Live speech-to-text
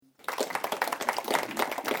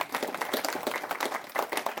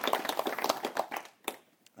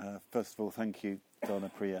first of all, thank you, Donna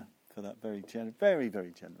Priya, for that very,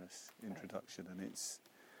 very generous introduction. And it's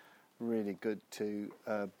really good to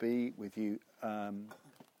be with you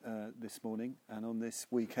this morning and on this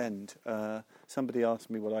weekend. Somebody asked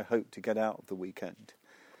me what I hope to get out of the weekend,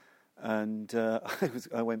 and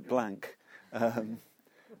I went blank. But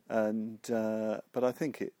I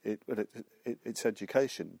think it's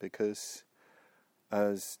education, because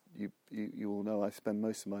as you all know, I spend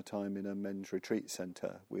most of my time in a men's retreat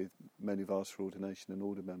centre with men who've asked for ordination and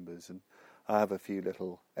order members, and I have a few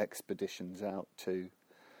little expeditions out to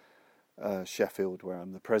Sheffield, where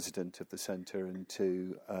I'm the president of the centre, and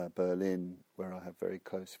to Berlin, where I have very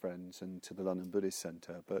close friends, and to the London Buddhist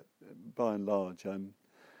Centre. But by and large, I'm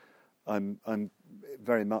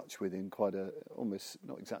very much within quite a, almost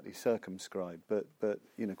not exactly circumscribed, but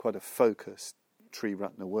quite a focused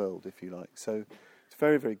Triratna world, if you like. So it's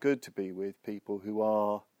very, very good to be with people who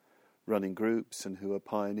are running groups and who are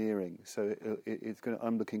pioneering. So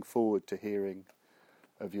I'm looking forward to hearing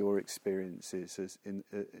of your experiences as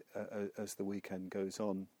the weekend goes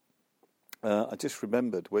on. I just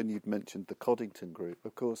remembered when you'd mentioned the Coddington group.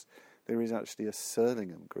 Of course, there is actually a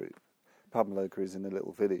Surlingham group. Padmavajra is in a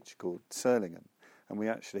little village called Surlingham, and we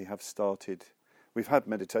actually have started. We've had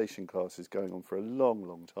meditation classes going on for a long,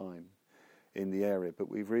 long time in the area, but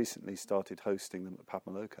we've recently started hosting them at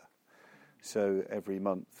Padmavajra. So every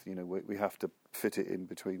month, we have to fit it in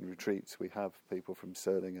between retreats. We have people from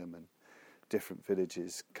Surlingham and different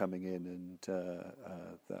villages coming in, and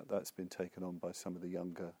that's been taken on by some of the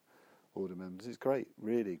younger order members. It's great,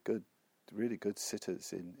 really good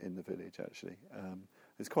sitters in the village, actually.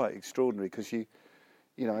 It's quite extraordinary, because I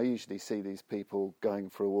usually see these people going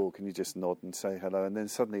for a walk and you just nod and say hello, and then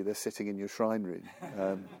suddenly they're sitting in your shrine room.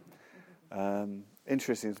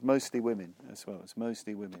 Interesting, it's mostly women as well. It's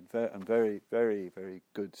mostly women, and very, very, very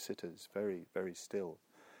good sitters, very, very still.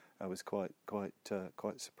 I was quite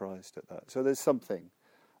surprised at that. So there's something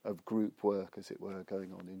of group work, as it were,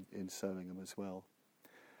 going on in Surlingham as well.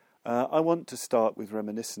 I want to start with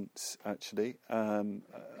reminiscence, actually,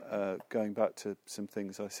 going back to some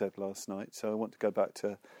things I said last night. So I want to go back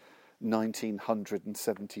to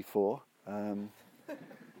 1974,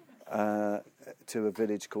 to a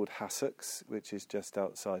village called Hassocks, which is just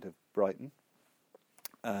outside of Brighton,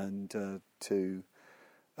 and to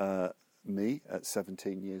me at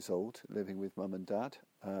 17 years old, living with mum and dad.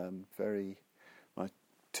 My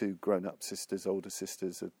two grown-up sisters, older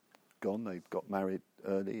sisters, have gone. They got married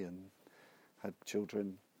early and had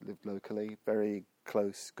children, lived locally. Very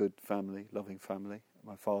close, good family, loving family.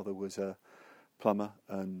 My father was a plumber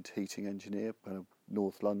and heating engineer, a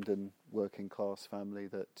North London working class family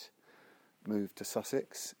that moved to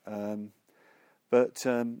Sussex. But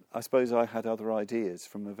I suppose I had other ideas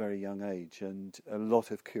from a very young age, and a lot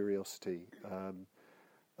of curiosity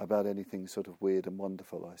about anything sort of weird and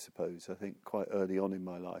wonderful, I suppose. I think quite early on in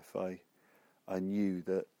my life I knew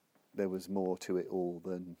that there was more to it all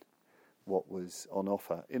than what was on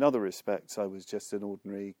offer. In other respects, I was just an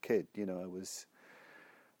ordinary kid.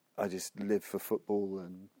 I just lived for football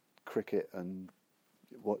and cricket and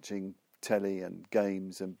watching telly and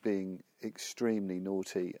games and being extremely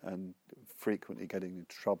naughty and frequently getting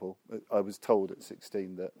into trouble. I was told at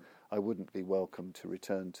 16 that I wouldn't be welcome to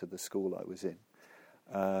return to the school I was in.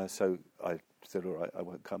 So I said, all right, I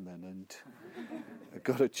won't come then, and I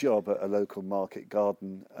got a job at a local market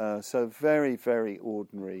garden. So very, very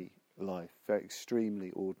ordinary life, very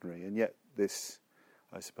extremely ordinary, and yet this,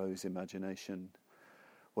 I suppose, imagination,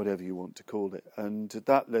 whatever you want to call it. And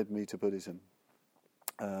that led me to Buddhism.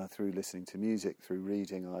 Through listening to music, through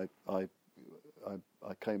reading, I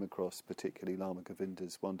came across particularly Lama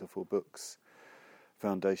Govinda's wonderful books,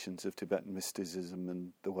 Foundations of Tibetan Mysticism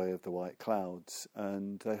and The Way of the White Clouds,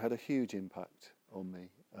 and they had a huge impact on me.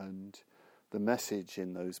 And the message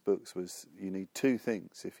in those books was, you need two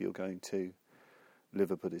things if you're going to live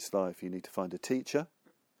a Buddhist life. You need to find a teacher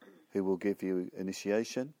who will give you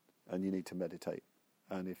initiation, and you need to meditate.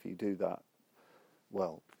 And if you do that,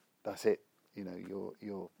 well, that's it.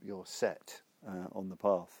 You're set on the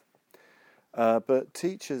path. But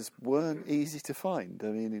teachers weren't easy to find. I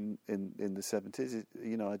mean, in the 70s,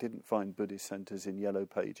 I didn't find Buddhist centres in yellow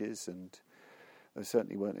pages, and there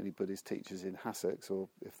certainly weren't any Buddhist teachers in Hassocks, or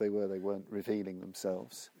if they were, they weren't revealing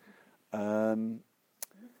themselves. And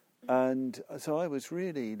so I was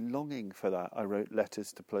really longing for that. I wrote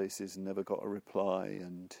letters to places and never got a reply,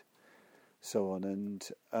 and so on. And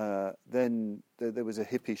then there was a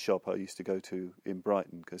hippie shop I used to go to in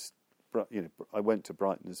Brighton, because I went to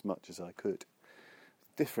Brighton as much as I could.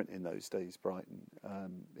 Different in those days, Brighton.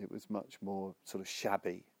 It was much more sort of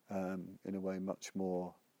shabby, in a way, much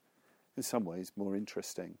more, in some ways, more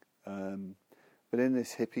interesting. But in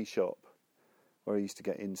this hippie shop, where I used to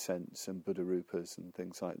get incense and Buddha rupas and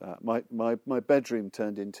things like that, my bedroom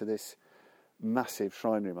turned into this massive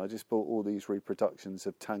shrine room. I just bought all these reproductions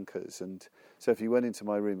of tankas, and so if you went into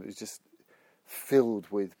my room, it was just filled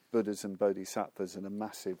with Buddhas and Bodhisattvas and a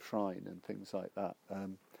massive shrine and things like that.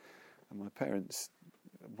 And my parents,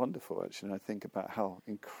 wonderful actually. I think about how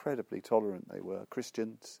incredibly tolerant they were,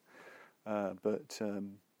 Christians, but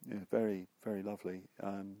very, very lovely.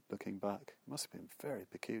 Looking back, it must have been very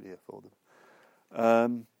peculiar for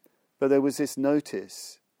them. But there was this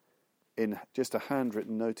notice, in just a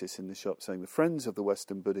handwritten notice in the shop, saying the Friends of the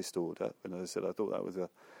Western Buddhist Order. And as I said, I thought that was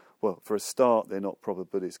for a start, they're not proper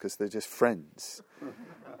Buddhists because they're just friends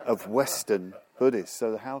of Western Buddhists.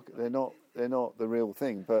 So they're not the real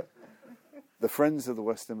thing. But the Friends of the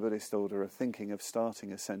Western Buddhist Order are thinking of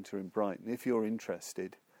starting a centre in Brighton. If you're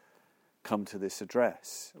interested, come to this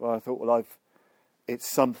address. Well, I thought, it's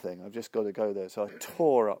something. I've just got to go there. So I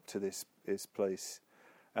tore up to this place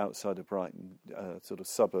outside of Brighton, sort of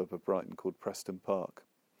suburb of Brighton called Preston Park.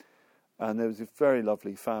 And there was a very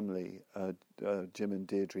lovely family, Jim and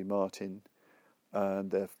Deirdre Martin,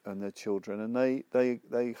 and their children, and they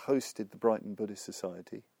hosted the Brighton Buddhist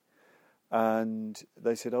Society, and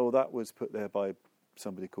they said, that was put there by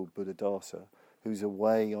somebody called Buddhadasa, who's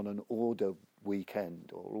away on an order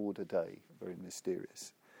weekend or order day, very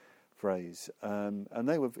mysterious phrase, and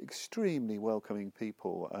they were extremely welcoming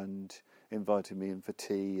people and invited me in for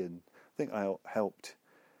tea, and I think I helped.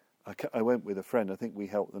 I went with a friend. I think we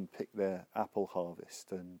helped them pick their apple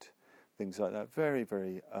harvest and things like that. Very,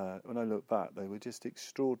 very. When I look back, they were just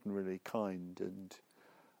extraordinarily kind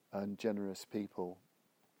and generous people.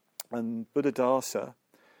 And Buddhadasa,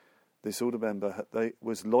 this order member,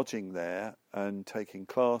 was lodging there and taking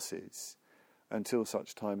classes until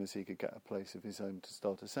such time as he could get a place of his own to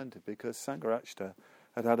start a centre, because Sangharakshita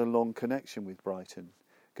had a long connection with Brighton,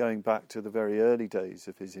 going back to the very early days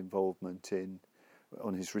of his involvement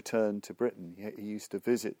on his return to Britain. He used to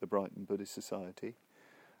visit the Brighton Buddhist Society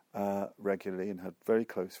regularly and had very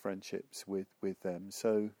close friendships with them.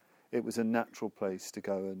 So it was a natural place to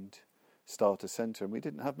go and start a centre. And we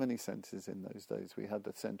didn't have many centres in those days. We had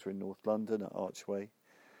a centre in North London at Archway,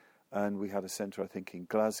 and we had a centre, I think, in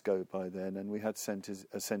Glasgow by then, and we had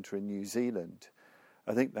a centre in New Zealand.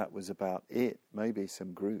 I think that was about it. Maybe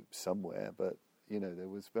some groups somewhere, but there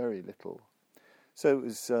was very little. So it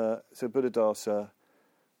was. So Buddhadasa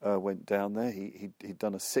went down there. He'd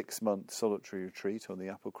done a 6-month solitary retreat on the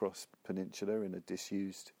Applecross Peninsula in a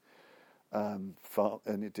disused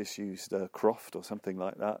croft or something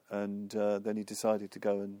like that, and then he decided to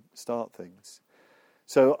go and start things.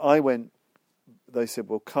 So I went. They said,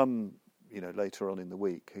 "Well, come, later on in the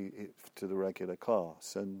week to the regular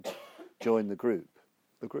class and join the group."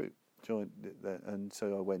 The group joined, and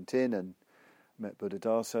so I went in and met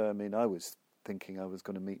Buddhadasa. I mean, I was thinking I was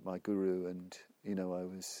going to meet my guru, and I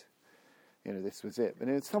was, this was it. And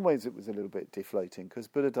in some ways, it was a little bit deflating because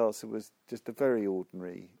Buddhadasa was just a very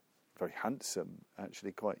ordinary, very handsome,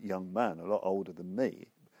 actually quite young man, a lot older than me,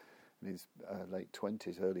 in his late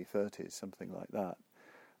 20s, early 30s, something like that.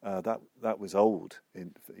 That was old,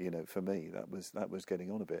 for me. That was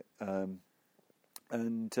getting on a bit,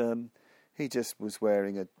 and he just was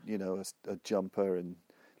wearing a jumper and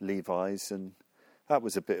Levi's, and that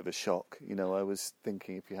was a bit of a shock. I was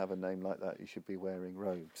thinking if you have a name like that, you should be wearing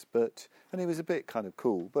robes. And he was a bit kind of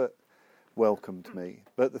cool, but welcomed me.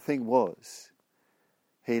 But the thing was,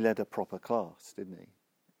 he led a proper class, didn't he?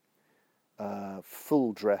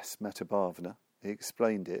 Full dress Metabhavana. He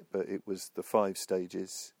explained it, but it was the 5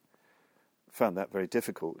 stages. Found that very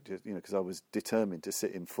difficult, because I was determined to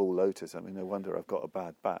sit in full lotus. I mean, no wonder I've got a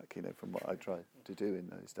bad back, from what I tried to do in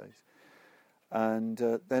those days. And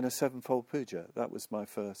then a 7-fold puja. That was my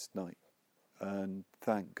first night, and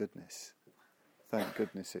thank goodness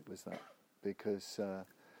it was that, because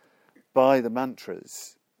by the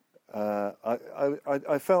mantras,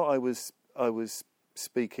 I felt I was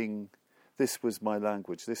speaking. This was my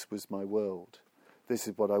language. This was my world. This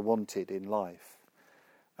is what I wanted in life.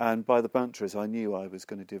 And by the mantras, I knew I was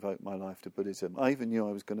going to devote my life to Buddhism. I even knew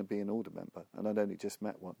I was going to be an order member, and I'd only just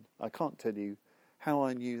met one. I can't tell you how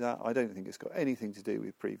I knew that. I don't think it's got anything to do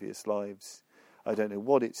with previous lives. I don't know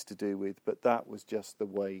what it's to do with, but that was just the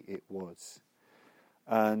way it was.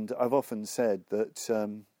 And I've often said that,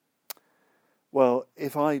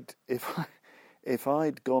 if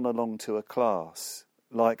I'd gone along to a class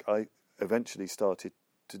like I eventually started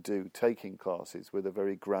to do, taking classes with a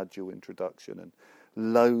very gradual introduction and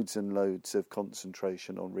loads of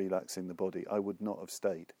concentration on relaxing the body, I would not have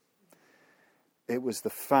stayed. It was the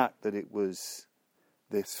fact that it was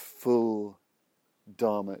this full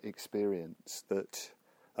Dharma experience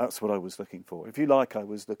that's what I was looking for. If you like, I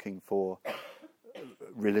was looking for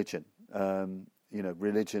religion,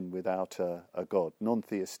 religion without a God,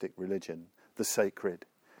 non-theistic religion, the sacred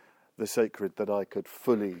that I could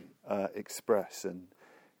fully express and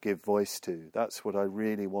give voice to. That's what I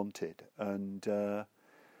really wanted. And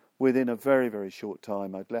within a very, very short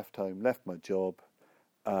time, I'd left home, left my job,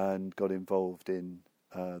 and got involved in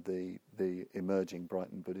the emerging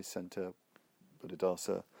Brighton Buddhist Centre.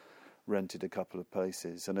 Buddhadasa rented a couple of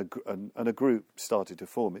places, and a group started to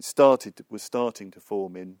form. Was starting to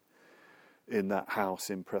form in that house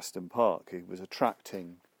in Preston Park. It was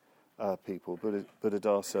attracting people.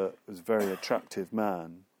 Buddhadasa was a very attractive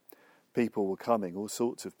man. People were coming, all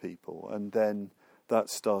sorts of people, and then that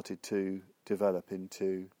started to develop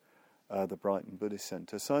into the Brighton Buddhist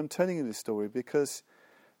Centre. So I'm telling you this story because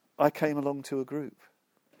I came along to a group,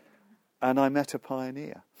 and I met a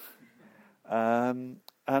pioneer.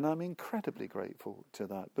 And I'm incredibly grateful to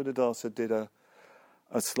that. Buddhadasa did a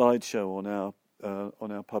slideshow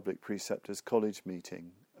on our public preceptors college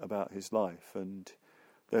meeting about his life, and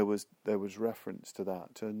there was reference to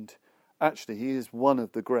that. And actually, he is one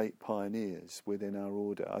of the great pioneers within our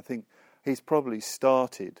order. I think he's probably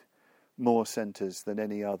started more centres than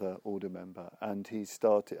any other order member, and he's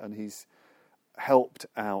helped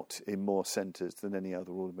out in more centres than any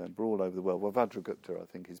other order member all over the world. Well, Vajragupta, I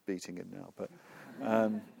think, is beating him now, but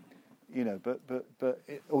but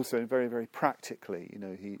it also very, very practically,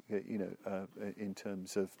 in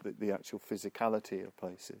terms of the actual physicality of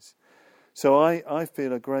places. So I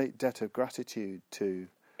feel a great debt of gratitude to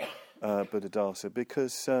Buddhadasa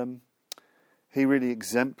because he really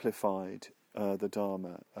exemplified the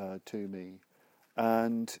Dharma to me,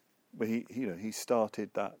 and he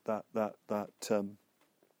started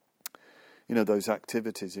those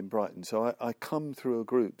activities in Brighton. So I come through a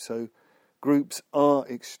group. So groups are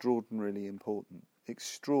extraordinarily important.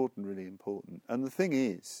 And the thing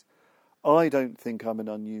is, I don't think I'm an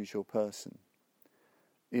unusual person.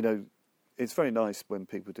 It's very nice when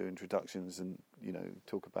people do introductions and,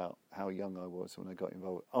 talk about how young I was when I got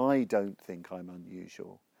involved. I don't think I'm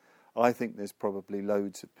unusual. I think there's probably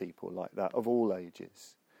loads of people like that of all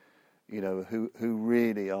ages, who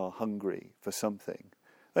really are hungry for something.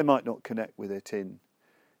 They might not connect with it in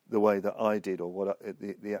the way that I did, or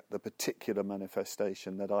the particular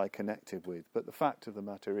manifestation that I connected with. But the fact of the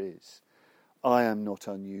matter is, I am not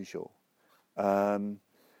unusual.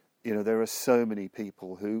 There are so many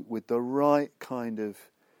people who, with the right kind of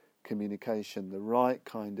communication, the right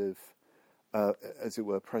kind of, as it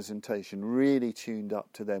were, presentation, really tuned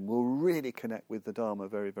up to them, will really connect with the Dharma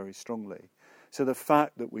very, very strongly. So the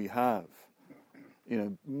fact that we have,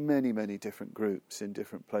 many, many different groups in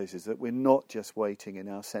different places, that we're not just waiting in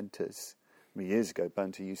our centres. Years ago,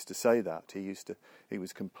 Bhante used to say that. He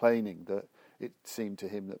was complaining that it seemed to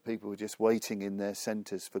him that people were just waiting in their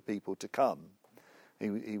centres for people to come.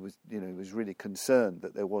 He was really concerned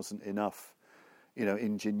that there wasn't enough,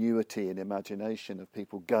 ingenuity and imagination of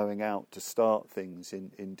people going out to start things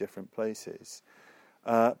in different places.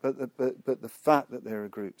 But the fact that there are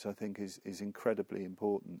groups, I think, is incredibly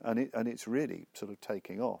important, and it's really sort of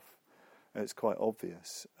taking off. It's quite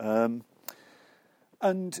obvious, and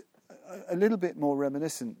a little bit more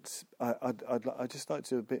reminiscence. I'd just like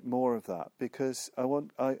to do a bit more of that, because I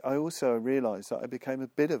also realised that I became a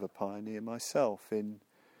bit of a pioneer myself in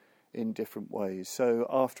different ways. So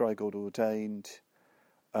after I got ordained,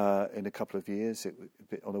 in a couple of years, it was a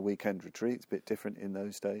bit on a weekend retreat. It's a bit different in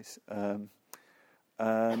those days.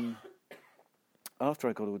 After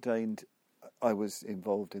I got ordained, I was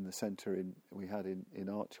involved in the centre we had in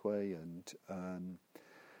Archway, and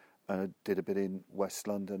I did a bit in West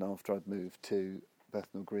London after I'd moved to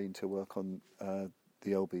Bethnal Green to work on the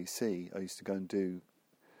LBC. I used to go and do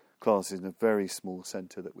classes in a very small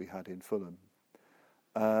centre that we had in Fulham.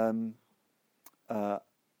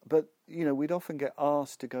 But, we'd often get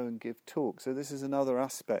asked to go and give talks. So this is another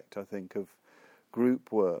aspect, I think, of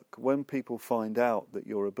group work. When people find out that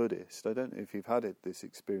you're a Buddhist, I don't know if you've had this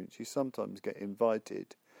experience, you sometimes get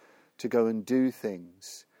invited to go and do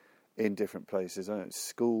things in different places, I don't know,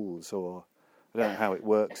 schools, or I don't know how it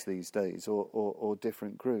works these days, or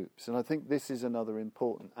different groups. And I think this is another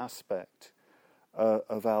important aspect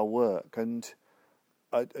of our work. And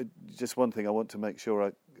just one thing I want to make sure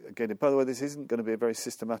I get it. By the way, this isn't going to be a very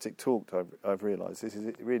systematic talk, I've realised.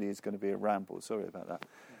 It really is going to be a ramble. Sorry about that.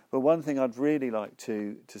 But one thing I'd really like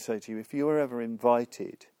to say to you, if you are ever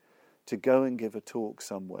invited to go and give a talk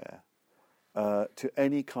somewhere, to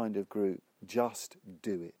any kind of group, just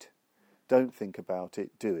do it. Don't think about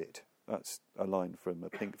it, do it. That's a line from a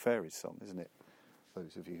Pink Fairies song, isn't it?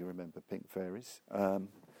 those of you who remember Pink Fairies.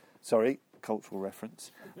 Sorry, cultural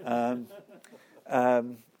reference.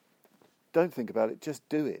 Don't think about it, just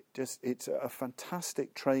do it. It's a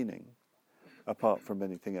fantastic training, apart from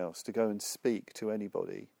anything else, to go and speak to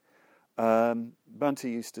anybody. Bhante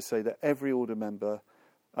used to say that every order member,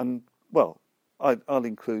 and I'll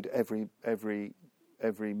include every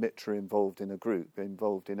mitra involved in a group,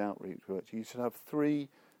 involved in outreach work, you should have 3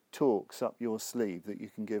 talks up your sleeve that you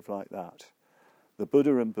can give like that. The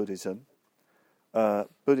Buddha and Buddhism,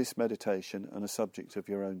 Buddhist meditation, and a subject of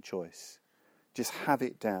your own choice. Just have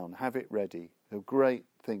it down, have it ready. A great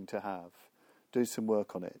thing to have. Do some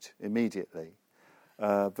work on it immediately.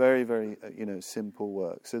 Very, very, simple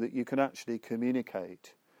work, so that you can actually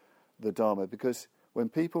communicate the Dharma. Because when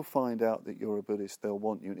people find out that you're a Buddhist, they'll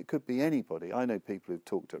want you. And it could be anybody. I know people who've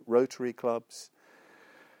talked at Rotary clubs,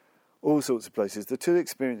 all sorts of places. The 2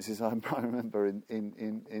 experiences I remember in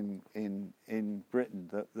Britain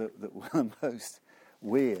that were most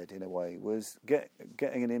weird in a way was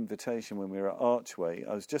getting an invitation when we were at Archway.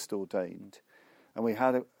 I was just ordained, and we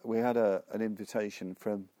had an invitation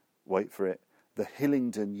from, wait for it, the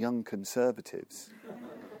Hillingdon Young Conservatives.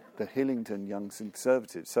 The Hillingdon Young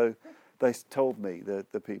Conservatives. So they told me,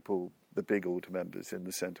 the people, the big order members in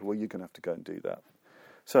the centre, well, you're going to have to go and do that.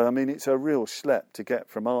 So, I mean, it's a real schlep to get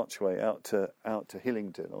from Archway out to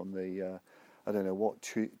Hillingdon on the, I don't know what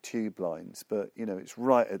tube lines, but, it's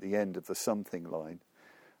right at the end of the something line,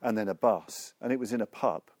 and then a bus. And it was in a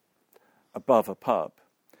pub, above a pub.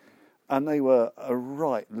 And they were a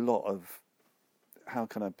right lot of, how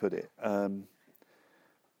can I put it,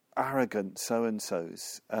 arrogant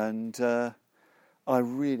so-and-sos. And I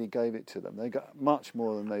really gave it to them. They got much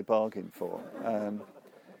more than they bargained for. And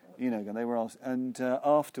they were asked, and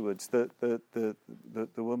afterwards, the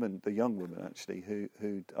woman, the young woman actually,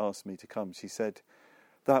 who asked me to come, she said,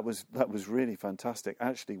 "That was really fantastic.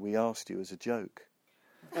 Actually, we asked you as a joke.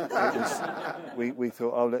 We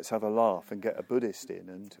thought, oh, let's have a laugh and get a Buddhist in,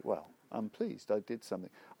 and well, I'm pleased I did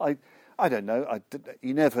something. I don't know.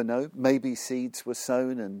 You never know. Maybe seeds were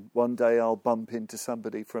sown, and one day I'll bump into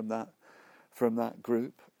somebody from that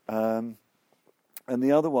group. And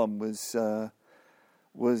the other one was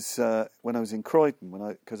when I was in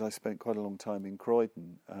Croydon, because I spent quite a long time in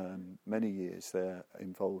Croydon, many years there,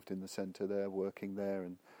 involved in the centre there, working there,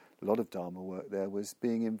 and a lot of Dharma work there, was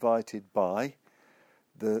being invited by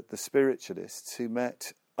the spiritualists who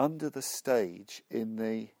met under the stage in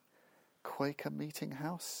the Quaker meeting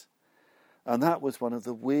house. And that was one of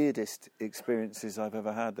the weirdest experiences I've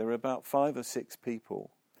ever had. There were about 5 or 6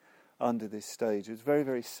 people under this stage. It was a very,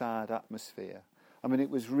 very sad atmosphere. I mean,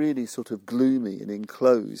 it was really sort of gloomy and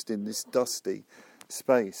enclosed in this dusty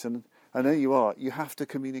space. And there you are. You have to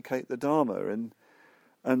communicate the Dharma. And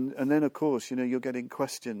then, of course, you're getting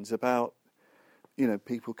questions about,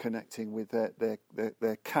 people connecting with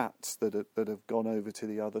their cats that have gone over to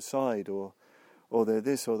the other side, or they're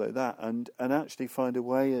this or they're that, and actually find a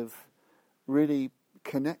way of really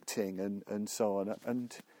connecting and so on.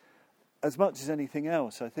 And as much as anything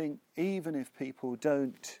else, I think even if people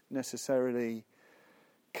don't necessarily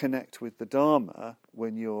connect with the Dharma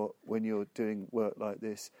when you're doing work like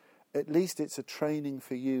this, at least it's a training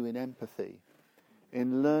for you in empathy,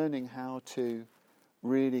 in learning how to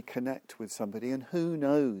really connect with somebody, and who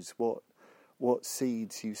knows what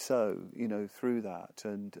seeds you sow, through that.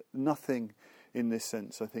 And nothing in this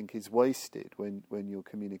sense, I think, is wasted when you're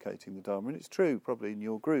communicating the Dharma. And it's true, probably in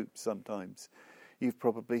your group sometimes. You've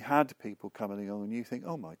probably had people coming along and you think,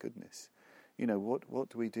 oh my goodness, what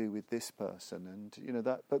do we do with this person? And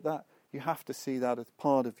that you have to see that as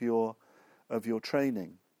part of your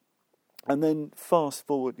training. And then fast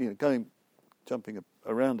forward, jumping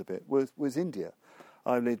around a bit, was India.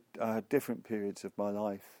 I had different periods of my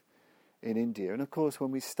life in India, and of course when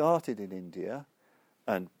we started in India,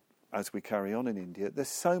 and as we carry on in India, there's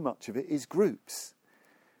so much of it is groups.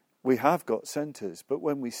 We have got centres, but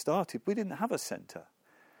when we started, we didn't have a centre.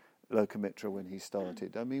 Lokamitra, when he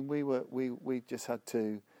started, I mean, we just had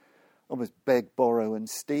to almost beg, borrow, and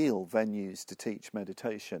steal venues to teach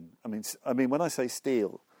meditation. I mean, when I say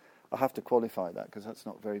steal, I have to qualify that because that's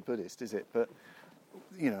not very Buddhist, is it? But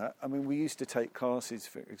we used to take classes,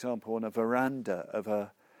 for example, on a veranda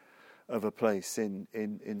of a place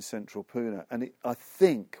in central Pune, and I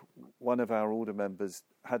think one of our order members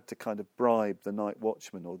had to kind of bribe the night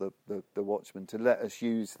watchman or the watchman to let us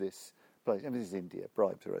use this place. I mean, this is India,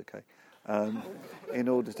 bribes are okay, in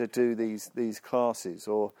order to do these classes.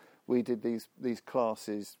 Or we did these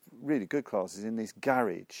classes, really good classes, in this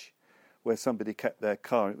garage where somebody kept their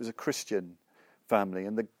car. It was a Christian family,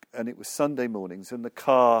 and it was Sunday mornings, and the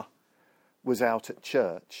car was out at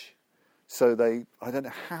church. So I don't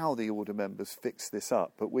know how the order members fixed this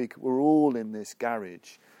up, but we're all in this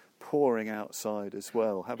garage, pouring outside as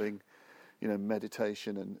well, having,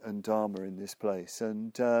 meditation and Dharma in this place.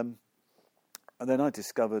 And then I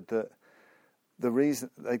discovered that the reason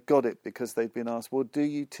they got it because they'd been asked, well, do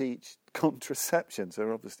you teach contraception? So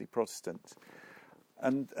they're obviously Protestants.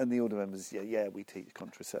 And the order members, yeah, we teach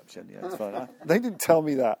contraception. Yeah, it's fine. They didn't tell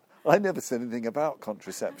me that. I never said anything about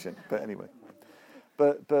contraception. But anyway,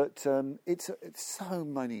 but it's so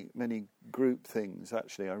many group things.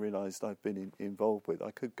 Actually, I realised I've been involved with. I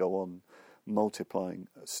could go on multiplying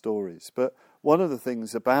stories, but one of the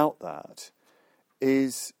things about that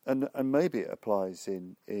is, and maybe it applies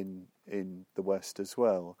in the West as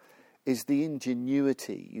well, is the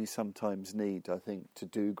ingenuity you sometimes need, I think, to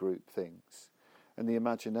do group things, and the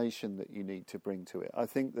imagination that you need to bring to it. I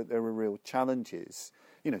think that there are real challenges,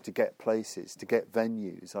 to get places, to get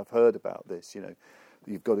venues. I've heard about this,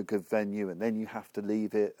 you've got a good venue and then you have to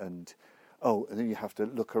leave it and then you have to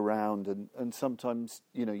look around and sometimes,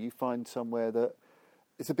 you find somewhere that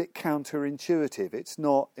it's a bit counterintuitive. It's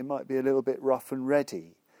not, it might be a little bit rough and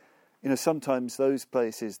ready. Sometimes those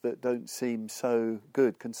places that don't seem so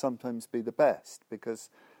good can sometimes be the best because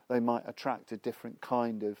they might attract a different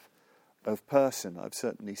kind of person. I've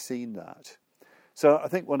certainly seen that. So I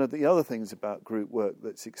think one of the other things about group work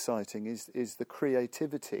that's exciting is the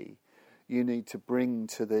creativity you need to bring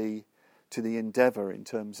to the endeavour in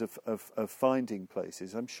terms of finding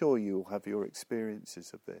places. I'm sure you'll have your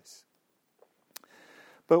experiences of this.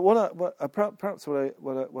 But perhaps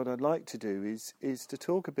what I'd like to do is to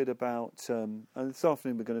talk a bit about, and this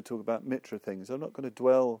afternoon we're going to talk about mitra things. I'm not going to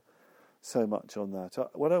dwell so much on that.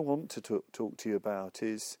 What I want to talk to you about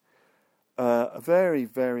is a very,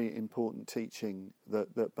 very important teaching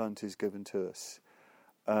that Bhante's given to us.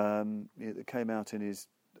 It came out in his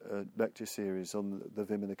lecture series on the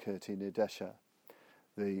Vimalakirti Nirdesha,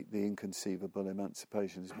 the inconceivable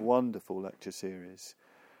emancipation. It's a wonderful lecture series.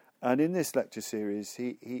 And in this lecture series,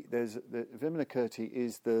 Vimalakirti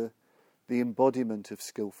is the embodiment of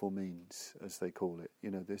skillful means, as they call it.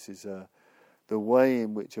 This is the way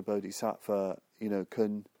in which a bodhisattva,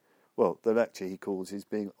 can. Well, the lecture he calls is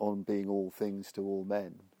being all things to all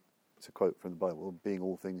men. It's a quote from the Bible: being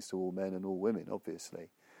all things to all men and all women. Obviously,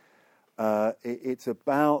 it's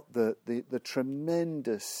about the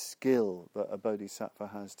tremendous skill that a bodhisattva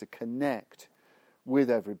has to connect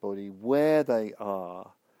with everybody where they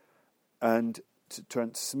are, and to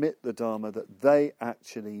transmit the Dharma that they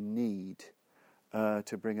actually need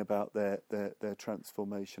to bring about their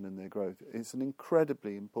transformation and their growth. It's an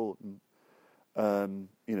incredibly important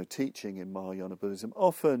teaching in Mahayana Buddhism,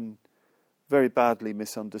 often very badly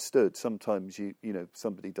misunderstood. Sometimes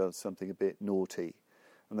somebody does something a bit naughty,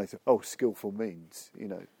 and they say, skillful means,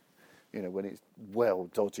 when it's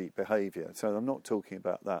dodgy behaviour. So I'm not talking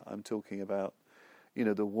about that. I'm talking about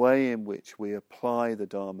the way in which we apply the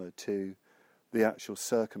Dharma to the actual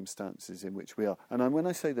circumstances in which we are. And when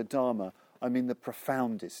I say the Dharma, I mean the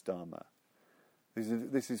profoundest Dharma.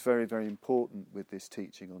 This is very, very important with this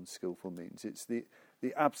teaching on skillful means. It's the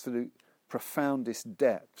absolute profoundest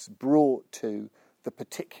depths brought to the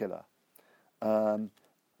particular,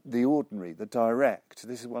 the ordinary, the direct.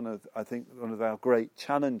 This is one of our great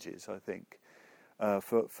challenges, I think,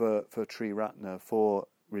 for Triratna, for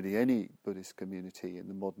really any Buddhist community in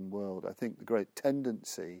the modern world. I think the great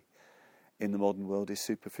tendency in the modern world is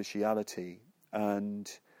superficiality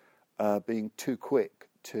and being too quick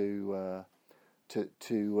to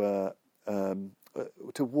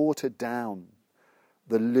water down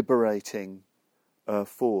the liberating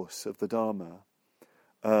force of the Dharma.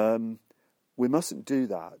 We mustn't do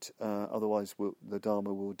that, otherwise the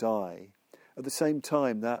Dharma will die. At the same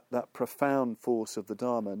time, that profound force of the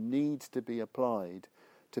Dharma needs to be applied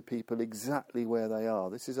to people exactly where they are.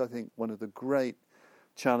 This is, I think, one of the great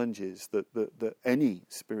challenges that any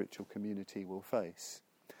spiritual community will face.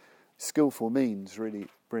 Skillful means really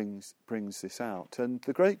brings this out. And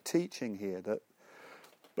the great teaching here that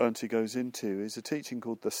Bhante goes into is a teaching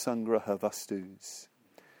called the samgrahavastus,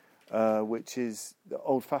 which is the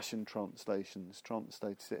old-fashioned translations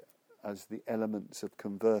translates it as the elements of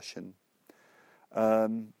conversion.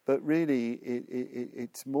 But really,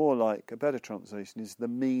 it's more like, a better translation is the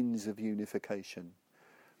means of unification.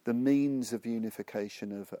 The means of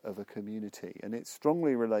unification of a community. And it's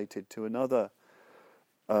strongly related to another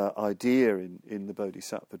idea in the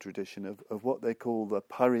Bodhisattva tradition of what they call the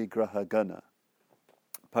parigrahagana.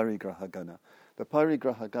 Parigrahagana. The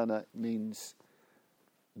parigrahagana means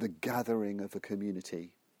the gathering of a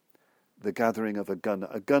community, the gathering of a gana.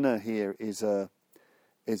 A gana here is a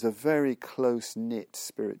very close-knit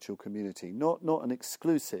spiritual community, not an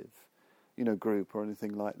exclusive, group or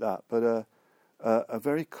anything like that, but a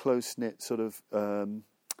very close-knit sort of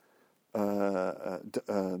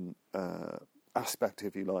aspect,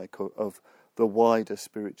 if you like, of the wider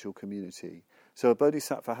spiritual community. So a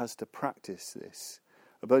bodhisattva has to practice this.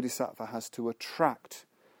 A bodhisattva has to attract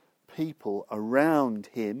people around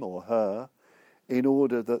him or her in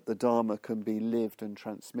order that the Dharma can be lived and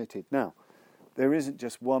transmitted. Now, there isn't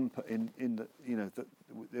just one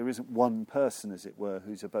there isn't one person, as it were,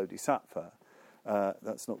 who's a bodhisattva.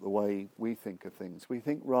 That's not the way we think of things. We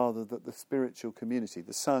think rather that the spiritual community,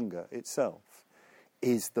 the Sangha itself,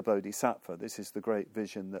 is the bodhisattva. This is the great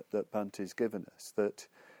vision that Bhante's given us, that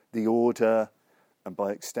the order, and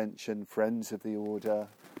by extension friends of the order,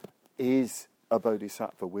 is a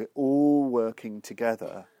bodhisattva. We're all working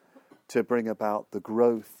together to bring about the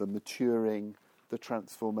growth, the maturing, the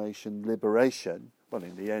transformation, liberation, well,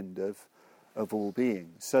 in the end, of all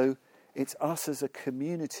beings. So it's us as a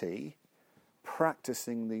community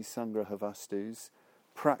practicing these samgrahavastus,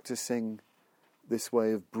 practicing this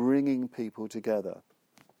way of bringing people together.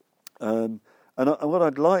 And what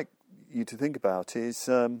I'd like you to think about is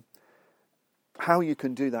how you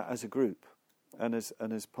can do that as a group and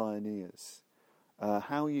as pioneers.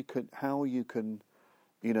 How you can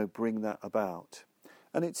bring that about.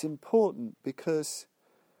 And it's important because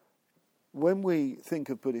when we think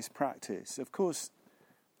of Buddhist practice, of course,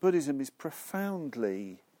 Buddhism is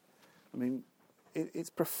profoundly, it's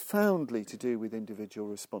profoundly to do with individual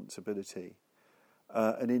responsibility,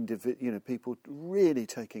 and people really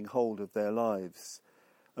taking hold of their lives.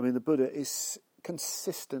 The Buddha is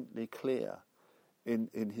consistently clear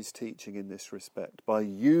in his teaching in this respect. By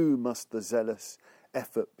you must the zealous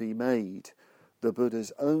effort be made. The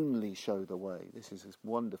Buddhas only show the way. This is this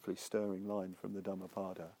wonderfully stirring line from the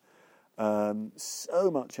Dhammapada. So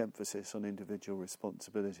much emphasis on individual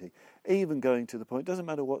responsibility, even going to the point, it doesn't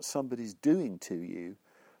matter what somebody's doing to you.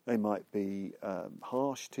 They might be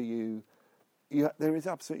harsh to you. There is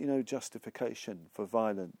absolutely no justification for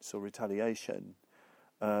violence or retaliation.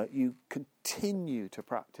 You continue to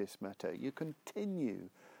practice metta. You continue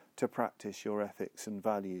to practice your ethics and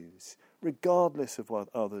values, regardless of what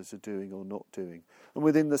others are doing or not doing. And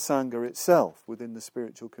within the Sangha itself, within the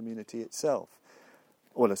spiritual community itself,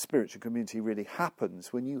 well, a spiritual community really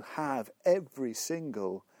happens when you have every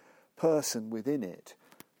single person within it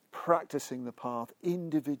practicing the path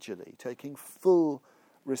individually, taking full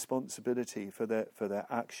responsibility for their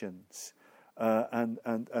actions and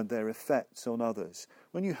their effects on others.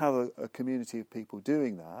 When you have a community of people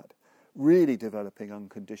doing that, really developing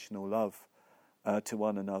unconditional love to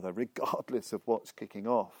one another, regardless of what's kicking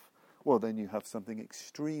off, well, then you have something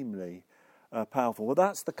extremely powerful. Well,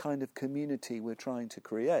 that's the kind of community we're trying to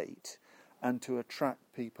create and to attract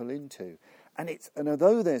people into. And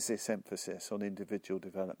although there's this emphasis on individual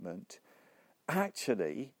development,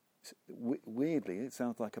 actually, weirdly, it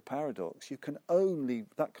sounds like a paradox. That can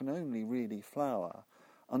only really flower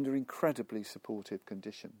under incredibly supportive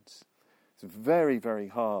conditions. It's very, very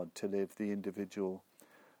hard to live the individual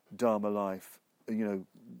Dharma life,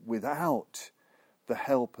 without the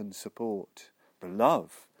help and support, the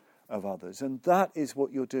love of others. And that is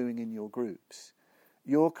what you're doing in your groups.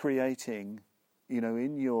 You're creating,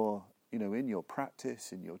 in your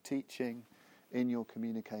practice, in your teaching, in your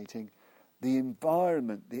communicating, the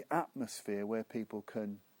environment, the atmosphere where people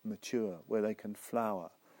can mature, where they can flower,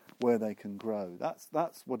 where they can grow. That's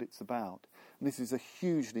what it's about. And this is a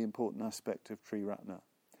hugely important aspect of Triratna.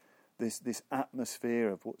 This atmosphere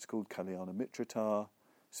of what's called Kalyana mitrata,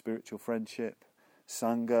 spiritual friendship,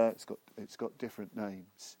 Sangha, it's got different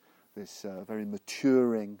names. This very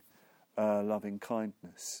maturing, loving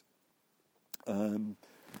kindness. So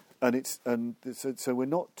we're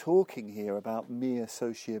not talking here about mere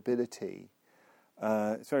sociability.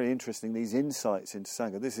 It's very interesting, these insights into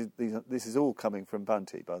Sangha. This is all coming from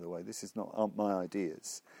Bhante, by the way. Aren't my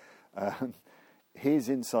ideas. His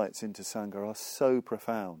insights into Sangha are so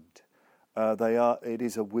profound. It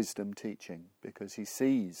is a wisdom teaching, because he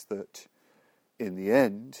sees that in the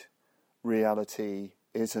end, reality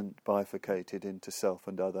isn't bifurcated into self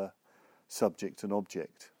and other, subject and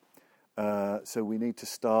object. So we need to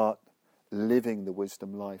start living the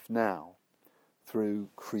wisdom life now through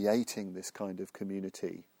creating this kind of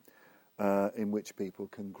community in which people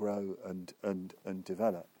can grow and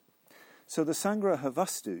develop. So the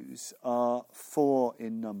samgrahavastus are 4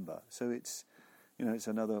 in number. So it's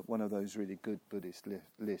another one of those really good Buddhist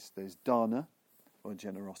lists. There's dana, or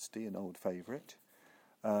generosity, an old favourite.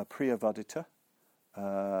 Priyavadita,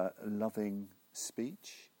 loving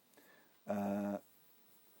speech.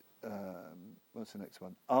 What's the next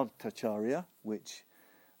one? Artacharya, which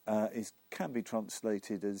can be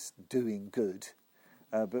translated as doing good,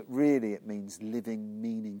 but really it means living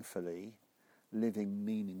meaningfully, and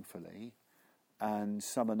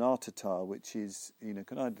samanatata, which is,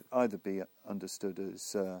 can either be understood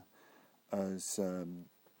as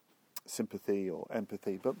sympathy or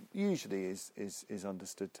empathy, but usually is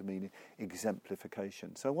understood to mean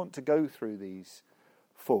exemplification. So I want to go through these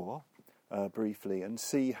four briefly and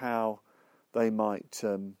see how they might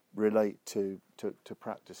relate to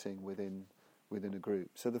practicing within a group.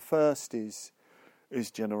 So the first is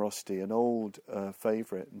generosity, an old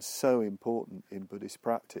favourite and so important in Buddhist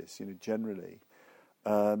practice. Generally,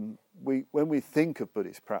 when we think of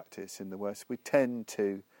Buddhist practice in the West, we tend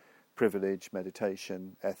to privilege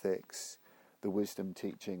meditation, ethics, the wisdom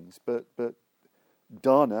teachings, but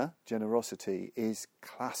dana, generosity, is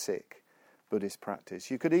classic Buddhist practice.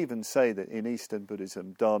 You could even say that in Eastern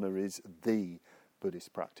Buddhism, dana is the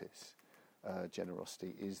Buddhist practice.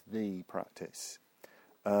 Generosity is the practice.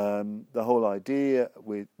 The whole idea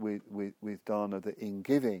with dana that in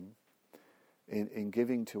giving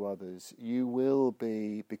to others, you will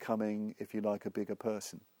be becoming, if you like, a bigger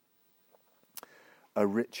person, a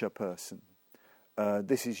richer person.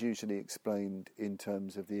 This is usually explained in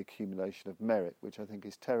terms of the accumulation of merit, which I think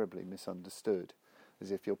is terribly misunderstood,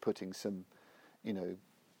 as if you're putting some,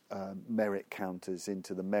 merit counters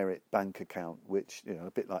into the merit bank account, which,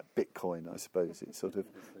 a bit like Bitcoin, I suppose. It's sort of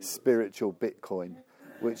spiritual Bitcoin,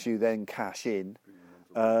 which you then cash in.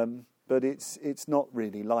 But it's not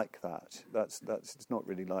really like that. It's not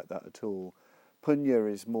really like that at all.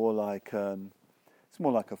 Punya is more like it's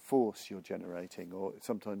more like a force you're generating, or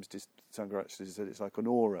sometimes just Sangha said it's like an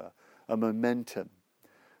aura, a momentum.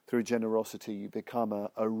 Through generosity, you become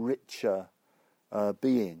a richer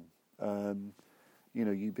being.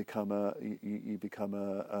 You become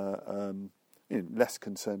less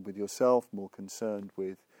concerned with yourself, more concerned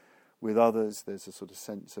with others. There's a sort of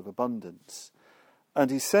sense of abundance. And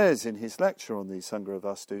he says in his lecture on these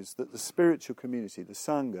samgrahavastus that the spiritual community, the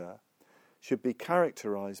Sangha, should be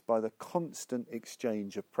characterized by the constant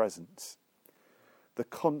exchange of presents, the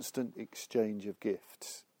constant exchange of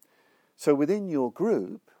gifts. So within your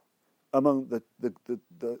group, among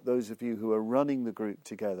those of you who are running the group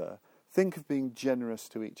together, think of being generous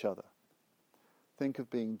to each other. Think of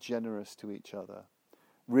being generous to each other,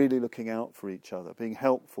 really looking out for each other, being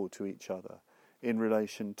helpful to each other in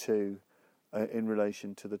relation to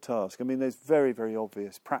the task. I mean, there's very, very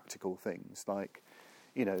obvious practical things like,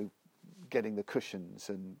 getting the cushions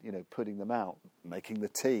and, putting them out, making the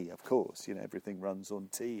tea, of course. Everything runs on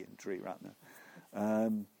tea in Triratna.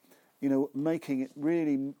 Making it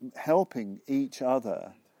really, helping each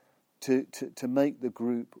other to make the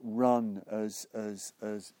group run as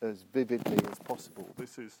vividly as possible.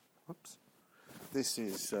 This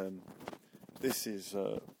is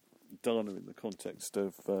dana in the context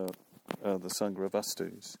of the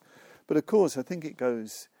samgrahavastus. But of course, I think it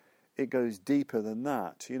goes deeper than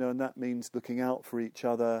that, and that means looking out for each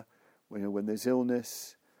other, when there's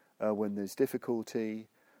illness, when there's difficulty.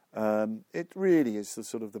 It really is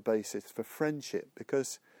the basis for friendship,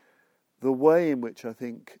 because the way in which I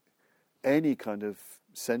think any kind of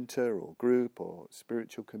centre or group or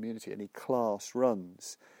spiritual community, any class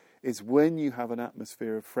runs, is when you have an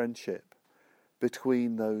atmosphere of friendship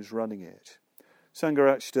between those running it.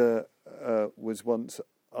 Sangha was once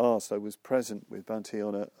asked. I was present with Bhante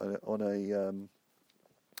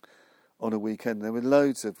on a weekend. There were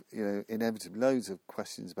inevitably loads of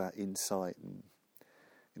questions about insight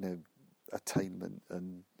and attainment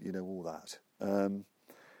and all that.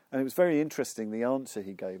 And it was very interesting the answer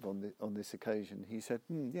he gave on this occasion. He said,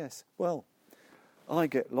 "Yes, well, I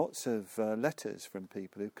get lots of letters from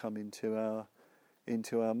people who come into our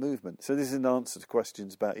movement." So this is an answer to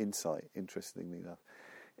questions about insight. Interestingly enough,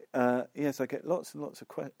 yes, I get lots and lots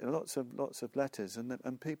of letters,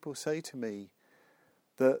 and people say to me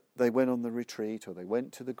that they went on the retreat, or they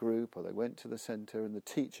went to the group, or they went to the centre, and the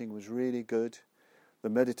teaching was really good, the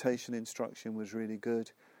meditation instruction was really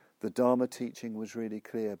good, the Dharma teaching was really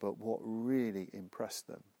clear, but what really impressed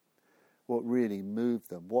them, what really moved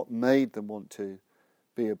them, what made them want to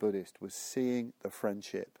be a Buddhist was seeing the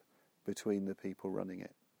friendship between the people running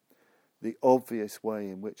it, the obvious way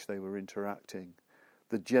in which they were interacting,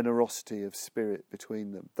 the generosity of spirit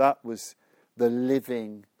between them. That was the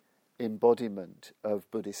living embodiment of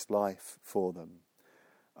Buddhist life for them.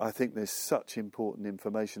 I think there's such important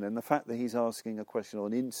information, and the fact that he's asking a question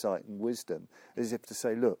on insight and wisdom, as if to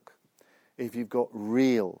say, look, if you've got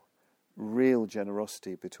real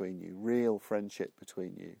generosity between you, real friendship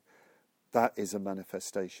between you, that is a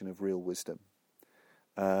manifestation of real wisdom.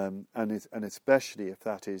 And especially if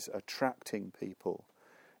that is attracting people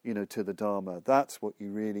to the Dharma. That's what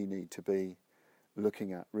you really need to be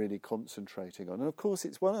looking at, really concentrating on. And of course,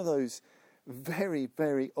 it's one of those very,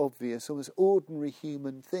 very obvious, almost ordinary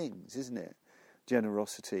human things, isn't it?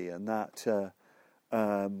 Generosity and that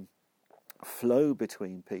flow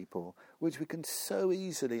between people, which we can so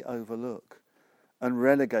easily overlook and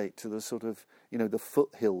relegate to the sort of, the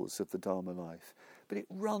foothills of the Dharma life. But it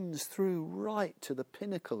runs through right to the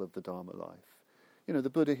pinnacle of the Dharma life. The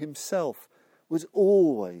Buddha himself was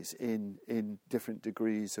always in different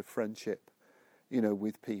degrees of friendship,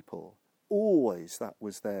 with people. Always that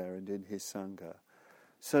was there and in his Sangha.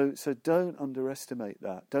 So don't underestimate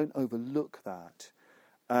that. Don't overlook that.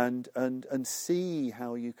 And see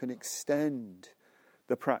how you can extend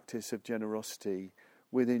the practice of generosity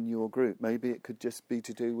within your group. Maybe it could just be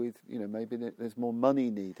to do with, maybe there's more money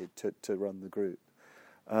needed to run the group.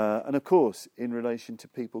 And of course, in relation to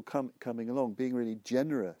people coming along, being really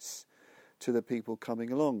generous to the people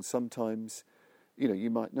coming along. Sometimes, you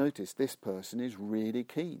might notice this person is really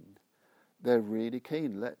keen. They're really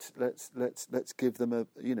keen. Let's give them a,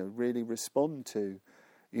 really respond to,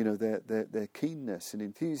 their keenness and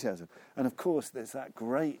enthusiasm. And of course, there's that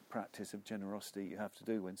great practice of generosity you have to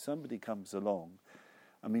do when somebody comes along.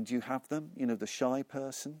 I mean, do you have them? The shy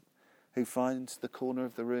person who finds the corner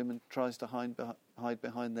of the room and tries to hide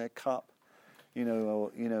behind their cup,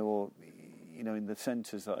 or in the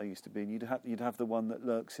centres that I used to be in, you'd have the one that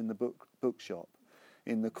lurks in the bookshop,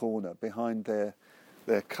 in the corner behind their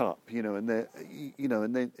cup, and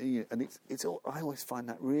it's all, I always find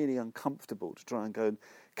that really uncomfortable to try and go and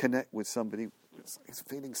connect with somebody. It's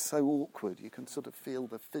feeling so awkward. You can sort of feel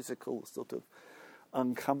the physical sort of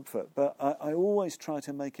uncomfort. But I always try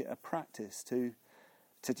to make it a practice to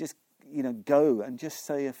just go and just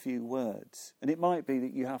say a few words. And it might be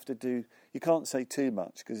that you have to do. You can't say too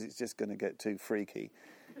much because it's just going to get too freaky.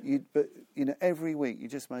 But every week you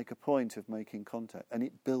just make a point of making contact, and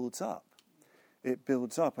it builds up. It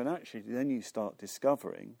builds up, and actually then you start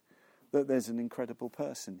discovering that there's an incredible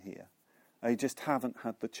person here. They just haven't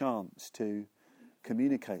had the chance to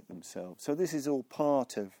communicate themselves. So this is all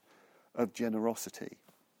part of generosity.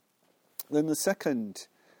 Then the second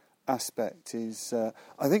aspect is,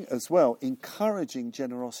 I think as well, encouraging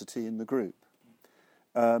generosity in the group.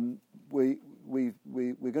 We're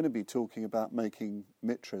going to be talking about making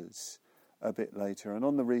mitras a bit later, and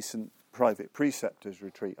on the recent private preceptors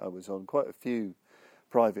retreat I was on, quite a few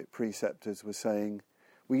private preceptors were saying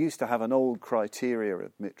we used to have an old criteria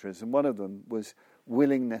of mitras, and one of them was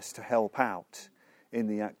willingness to help out in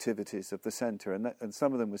the activities of the centre, and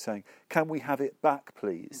some of them were saying, can we have it back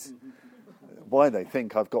please? Why they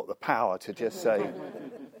think I've got the power to just say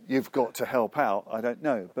you've got to help out, I don't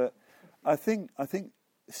know, but I think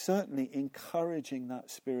certainly encouraging that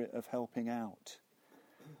spirit of helping out.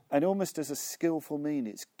 And almost as a skillful mean,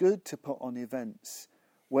 it's good to put on events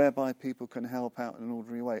whereby people can help out in an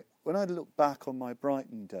ordinary way. When I look back on my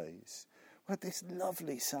Brighton days, we had this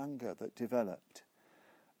lovely Sangha that developed.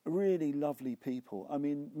 Really lovely people. I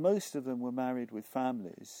mean, most of them were married with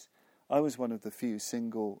families. I was one of the few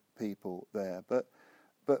single people there. But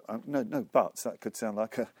no buts, that could sound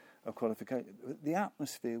like a qualification. The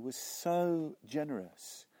atmosphere was so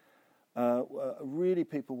generous. Really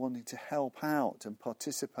people wanting to help out and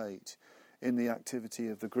participate in the activity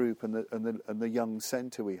of the group and the young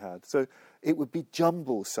centre we had. So it would be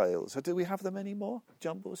jumble sales. Do we have them anymore,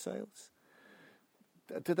 jumble sales?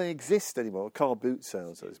 Do they exist anymore? Car boot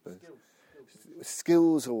sales, I suppose.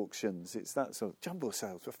 Skills auctions. It's that sort of jumble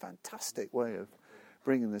sales. A fantastic way of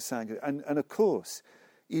bringing the Sangha. And of course,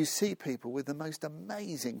 you see people with the most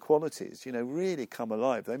amazing qualities, really come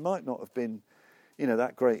alive. They might not have been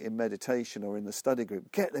that great in meditation or in the study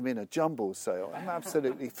group. Get them in a jumble sale. I'm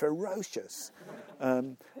absolutely ferocious.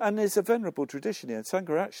 And there's a venerable tradition here.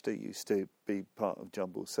 Samgrahavastus used to be part of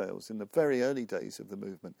jumble sales in the very early days of the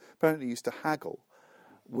movement. Apparently used to haggle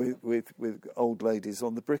with old ladies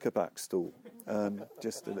on the bric-a-brac stall.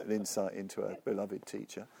 Just an insight into a beloved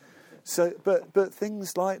teacher. So, but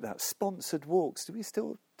things like that, sponsored walks. Do we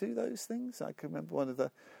still do those things? I can remember one of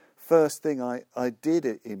the first thing I did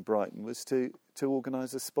in Brighton was to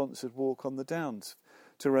organise a sponsored walk on the Downs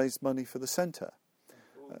to raise money for the centre.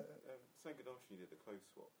 Sangadarshini did a clothes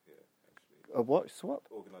swap here, actually. A what swap?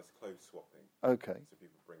 Organised clothes swapping. Okay. So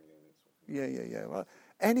people bring in and swapping. Yeah. Well,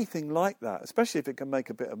 anything like that, especially if it can make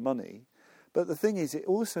a bit of money. But the thing is, it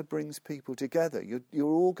also brings people together.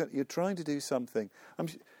 You're trying to do something.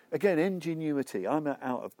 Again, ingenuity. I'm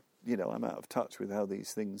out of touch with how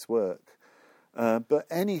these things work. But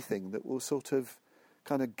anything that will sort of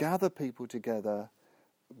kind of gather people together,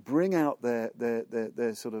 bring out their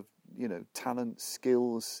sort of talents,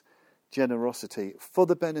 skills, generosity for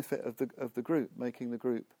the benefit of the group, making the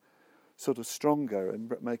group sort of stronger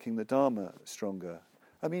and making the Dharma stronger.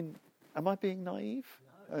 I mean, am I being naive?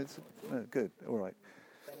 No, good, all right.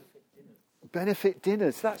 Benefit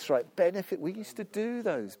dinners, that's right. We used to do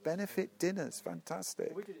those benefit dinners. Fantastic.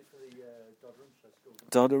 Well, we did it for the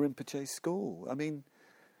Dada Rinpoche school. I mean,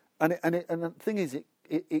 and the thing is,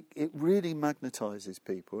 it really magnetises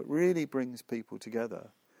people. It really brings people together.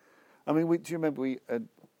 I mean, do you remember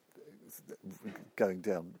going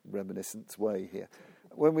down reminiscence way here?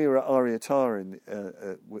 When we were at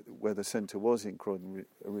Aryatara, where the centre was in Croydon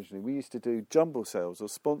originally, we used to do jumble sales or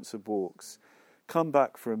sponsored walks, come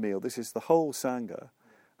back for a meal. This is the whole Sangha.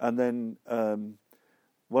 And then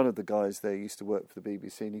one of the guys there used to work for the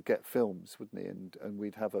BBC, and he'd get films, wouldn't he? And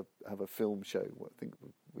we'd have a film show. I think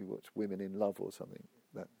we watched Women in Love or something,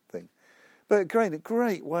 that thing. But a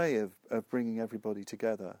great way of bringing everybody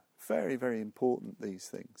together. Very, very important, these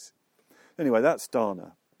things. Anyway, that's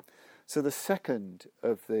dana. So the second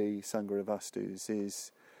of the samgrahavastus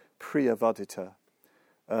is priyavadita,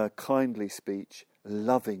 kindly speech,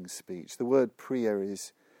 loving speech. The word priya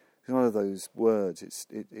is one of those words.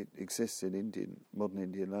 It exists in modern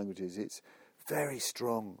Indian languages. It's very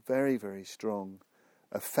strong, very, very strong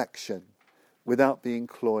affection, without being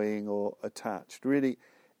cloying or attached. Really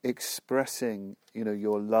expressing,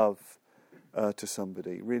 your love to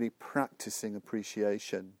somebody. Really practicing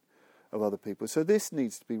appreciation of other people. So this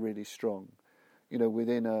needs to be really strong,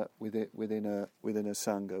 within a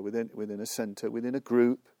sangha, within a centre, within a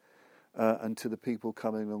group, and to the people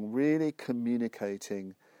coming along, really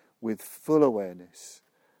communicating with full awareness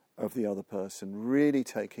of the other person, really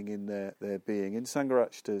taking in their being. In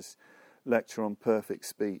Sangharachta's lecture on perfect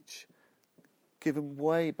speech, given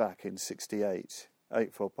way back in 1968,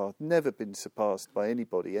 Eightfold Path, never been surpassed by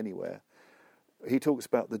anybody anywhere. He talks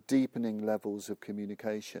about the deepening levels of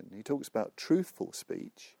communication. He talks about truthful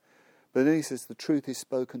speech, but then he says the truth is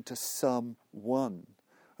spoken to someone.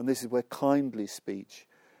 And this is where kindly speech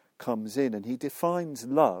comes in. And he defines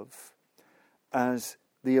love as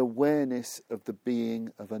the awareness of the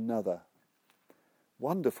being of another.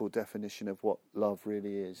 Wonderful definition of what love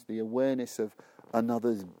really is. The awareness of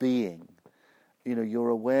another's being. You're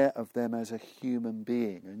aware of them as a human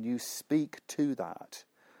being, and you speak to that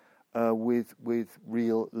with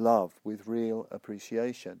real love, with real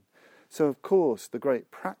appreciation. So, of course, the great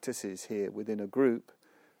practices here within a group,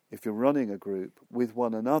 if you're running a group, with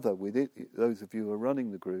one another, those of you who are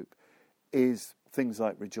running the group, is things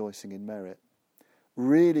like rejoicing in merit.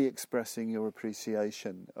 Really expressing your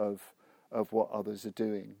appreciation of what others are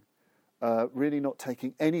doing. Really not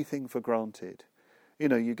taking anything for granted.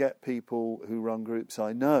 You get people who run groups,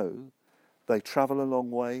 I know, they travel a long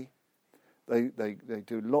way. They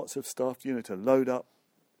do lots of stuff, to load up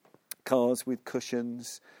cars with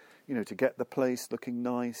cushions, to get the place looking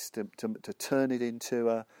nice, to turn it into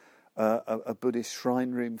a Buddhist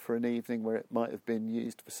shrine room for an evening where it might have been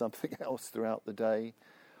used for something else throughout the day.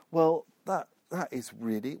 Well, that is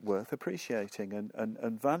really worth appreciating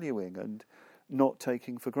and valuing and not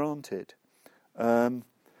taking for granted. And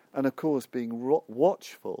of course, being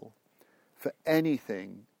watchful for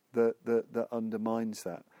anything that undermines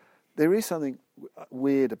that. There is something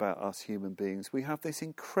weird about us human beings. We have this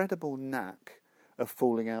incredible knack of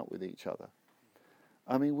falling out with each other.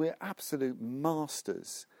 I mean, we're absolute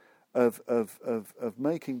masters of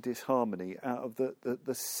making disharmony out of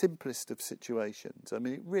the simplest of situations. I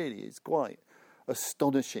mean, it really is quite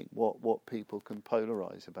astonishing what people can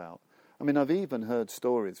polarise about. I mean, I've even heard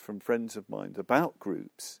stories from friends of mine about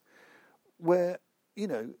groups where,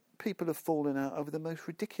 people have fallen out over the most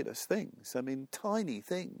ridiculous things. I mean, tiny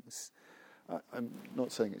things. I'm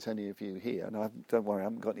not saying it's any of you here, and don't worry, I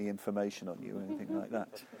haven't got any information on you or anything like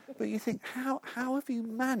that. But you think, how have you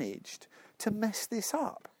managed to mess this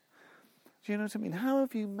up? Do you know what I mean? How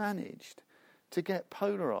have you managed to get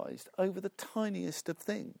polarised over the tiniest of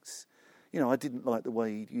things? I didn't like the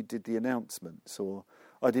way you did the announcements, or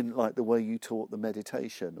I didn't like the way you taught the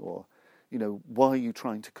meditation, or, why are you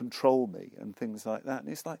trying to control me, and things like that. And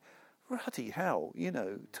it's like, ruddy hell,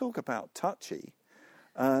 talk about touchy.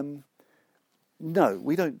 No,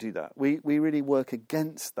 we don't do that. We really work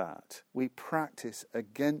against that. We practice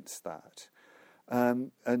against that.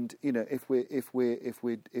 And if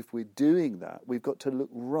we're doing that, we've got to look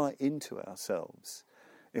right into ourselves.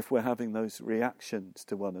 If we're having those reactions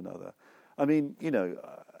to one another, I mean,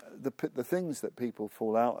 the things that people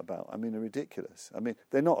fall out about, I mean, are ridiculous. I mean,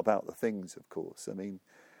 they're not about the things, of course. I mean,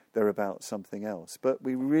 they're about something else. But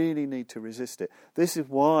we really need to resist it. This is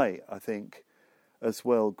why I think, as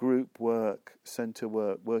well, group work, centre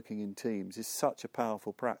work, working in teams is such a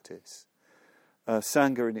powerful practice.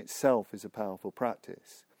 Sangha in itself is a powerful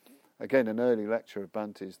practice. Again, an early lecture of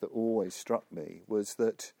Bante's that always struck me was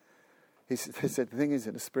that he said the thing is,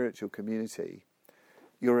 in a spiritual community,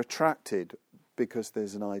 you're attracted because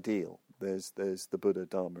there's an ideal. There's the Buddha,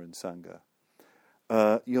 Dharma, and Sangha.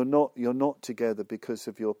 You're not together because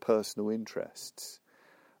of your personal interests.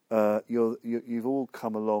 You've all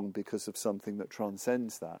come along because of something that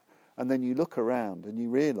transcends that. And then you look around and you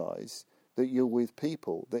realise that you're with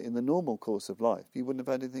people that in the normal course of life you wouldn't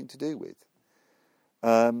have had anything to do with,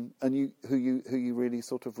 and who you really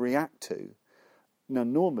sort of react to. Now,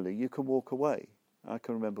 normally you can walk away. I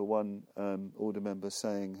can remember one order member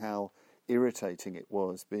saying how irritating it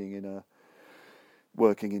was being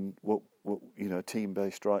working in what a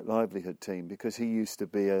team-based right livelihood team, because he used to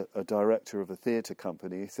be a director of a theatre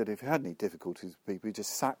company. He said if he had any difficulties with people, he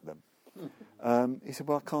just sacked them. He said,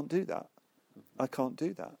 well, I can't do that. I can't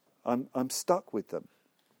do that. I'm stuck with them.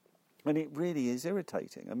 And it really is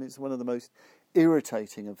irritating. I mean, it's one of the most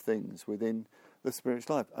irritating of things within the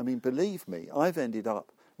spiritual life. I mean, believe me, I've ended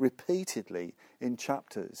up repeatedly in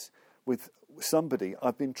chapters with somebody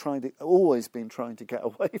I've always been trying to get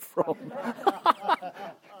away from.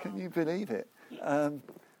 Can you believe it? And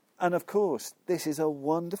of course, this is a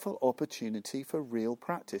wonderful opportunity for real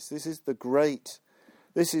practice. This is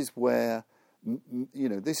where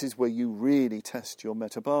you really test your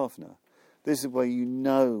metabhavana. This is where you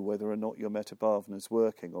know whether or not your metabhavana is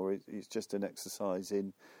working, or it's just an exercise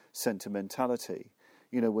in sentimentality.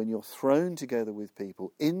 When you're thrown together with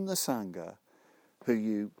people in the Sangha who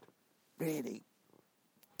you really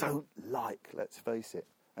don't like, let's face it,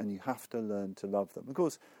 and you have to learn to love them. Of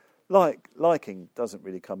course, liking doesn't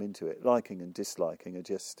really come into it. Liking and disliking are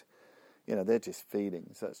just, they're just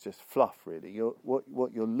feelings. That's just fluff, really.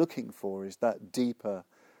 What you're looking for is that deeper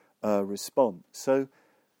response. So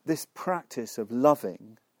this practice of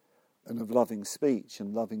loving and of loving speech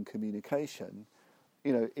and loving communication,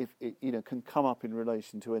 if it can come up in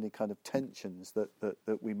relation to any kind of tensions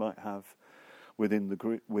that we might have within the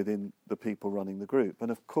group, within the people running the group. And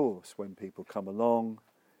of course, when people come along,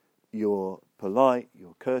 you're polite,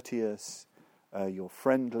 you're courteous, you're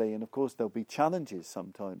friendly, and of course there'll be challenges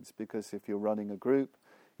sometimes, because if you're running a group,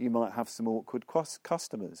 you might have some awkward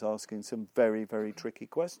customers asking some very, very tricky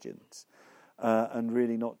questions and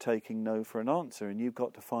really not taking no for an answer, and you've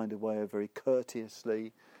got to find a way of very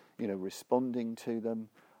courteously, responding to them.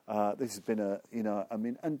 This has been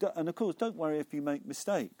and of course, don't worry if you make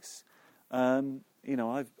mistakes.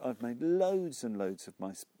 I've made loads and loads of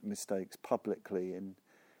my mistakes publicly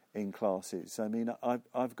in classes. I mean,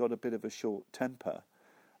 I've got a bit of a short temper,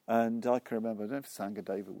 and I can remember, I don't know if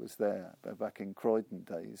Sangadeva was there, but back in Croydon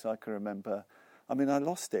days, I can remember, I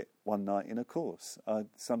lost it one night in a course.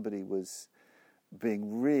 Somebody was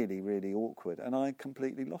being really, really awkward, and I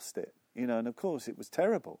completely lost it, and of course it was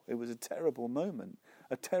terrible. It was a terrible moment,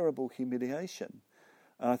 a terrible humiliation.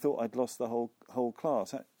 And I thought I'd lost the whole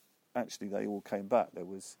class. Actually, they all came back. There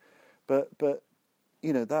was, but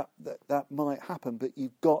that might happen. But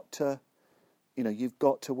you've got to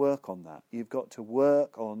work on that. You've got to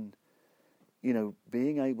work on,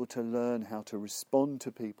 being able to learn how to respond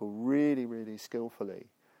to people really, really skillfully.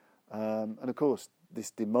 And of course, this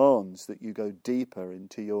demands that you go deeper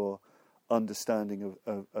into your understanding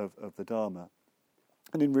of the Dharma.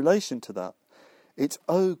 And in relation to that, it's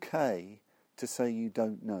okay to say you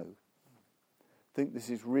don't know. I think this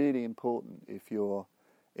is really important if you're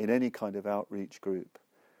in any kind of outreach group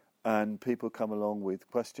and people come along with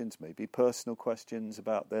questions, maybe personal questions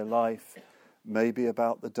about their life, maybe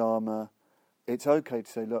about the Dharma. It's okay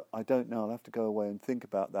to say, look, I don't know, I'll have to go away and think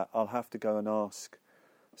about that. I'll have to go and ask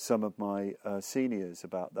some of my seniors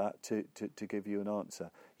about that to give you an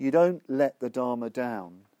answer. You don't let the Dharma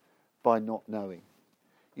down by not knowing.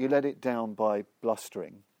 You let it down by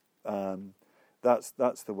blustering.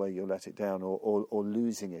 That's the way you'll let it down, or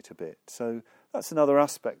losing it a bit. So that's another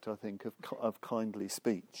aspect, I think, of kindly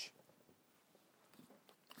speech.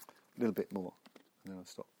 A little bit more, and then I'll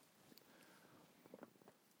stop.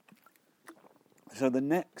 So the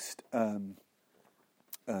next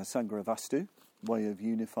samgrahavastus, way of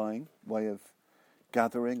unifying, way of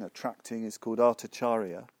gathering, attracting, is called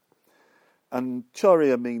artacharya. And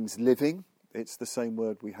charya means living. It's the same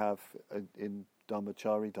word we have in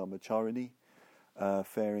dharmachari, dharmacharini,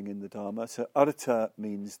 faring in the Dharma. So artha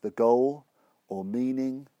means the goal or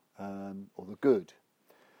meaning or the good.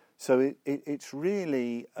 So it's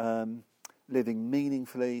really living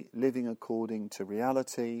meaningfully, living according to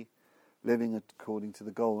reality, living according to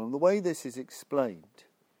the goal. And the way this is explained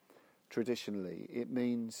traditionally, it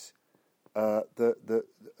means that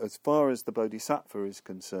as far as the bodhisattva is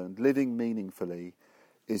concerned, living meaningfully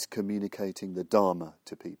is communicating the Dharma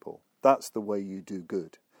to people. That's the way you do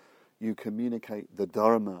good. You communicate the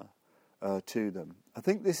Dharma to them. I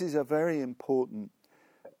think this is a very important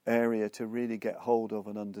area to really get hold of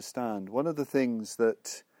and understand. One of the things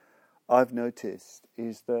that I've noticed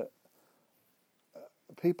is that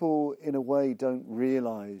people, in a way, don't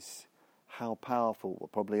realise how powerful, or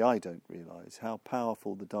probably I don't realise, how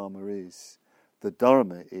powerful the Dharma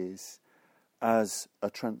is, as a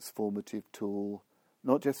transformative tool,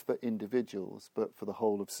 not just for individuals, but for the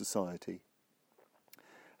whole of society.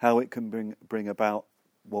 How it can bring about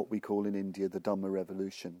what we call in India the Dhamma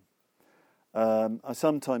revolution. I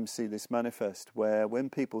sometimes see this manifest where when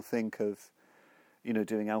people think of,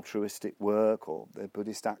 doing altruistic work or their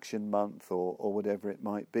Buddhist Action Month or whatever it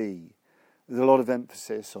might be, there's a lot of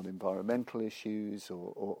emphasis on environmental issues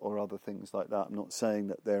or other things like that. I'm not saying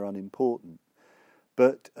that they're unimportant,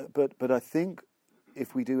 but I think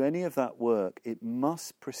if we do any of that work, it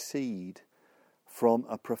must proceed from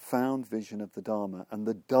a profound vision of the Dharma and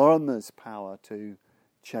the Dharma's power to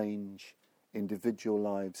change individual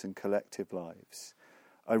lives and collective lives.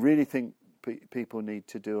 I really think people need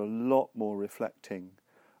to do a lot more reflecting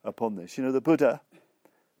upon this. The Buddha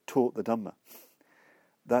taught the Dhamma.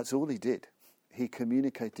 That's all he did. He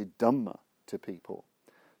communicated Dhamma to people,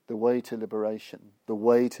 the way to liberation, the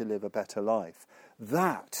way to live a better life.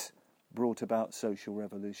 That brought about social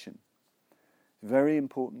revolution. Very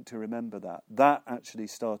important to remember that. That actually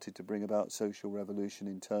started to bring about social revolution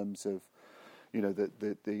in terms of,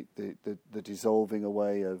 the dissolving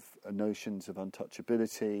away of notions of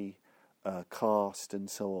untouchability, caste, and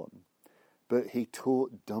so on. But he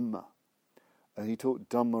taught Dhamma, and he taught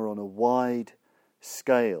Dhamma on a wide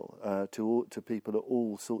scale to people at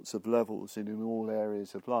all sorts of levels and in all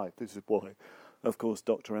areas of life. This is why, of course,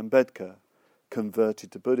 Dr. Ambedkar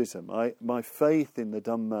converted to Buddhism. My faith in the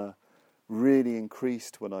Dhamma really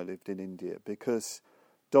increased when I lived in India, because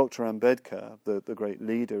Dr. Ambedkar, the great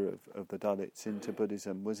leader of the Dalits into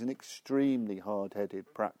Buddhism, was an extremely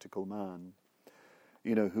hard-headed, practical man,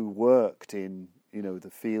 who worked in, the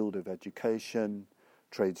field of education,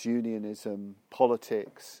 trades unionism,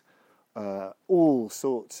 politics, all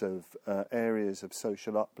sorts of areas of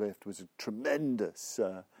social uplift, was a tremendous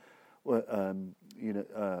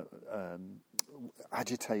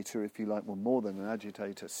agitator, if you like, well, more than an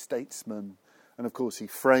agitator, statesman, and of course he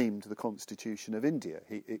framed the Constitution of India.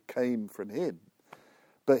 It came from him.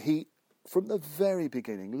 But he, from the very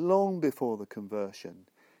beginning, long before the conversion,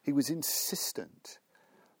 he was insistent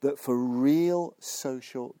that for real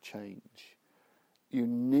social change, you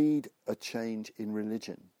need a change in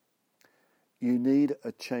religion. You need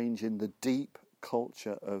a change in the deep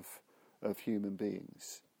culture of human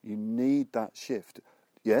beings. You need that shift.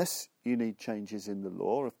 Yes, you need changes in the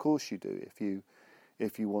law. Of course you do.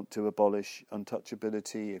 If you want to abolish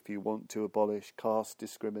untouchability, if you want to abolish caste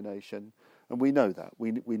discrimination, and we know that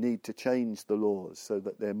we need to change the laws so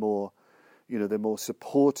that they're more, they're more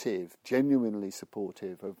supportive, genuinely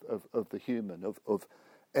supportive of the human, of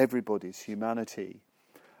everybody's humanity,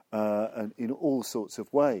 and in all sorts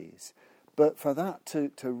of ways. But for that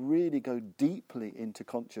to really go deeply into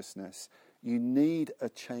consciousness, you need a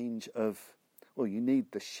change you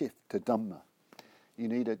need the shift to Dhamma. You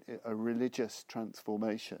need a religious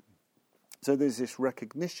transformation. So there's this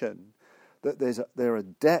recognition that there are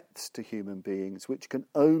depths to human beings which can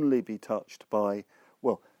only be touched by,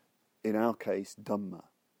 in our case, Dhamma.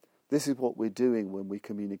 This is what we're doing when we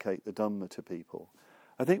communicate the Dhamma to people.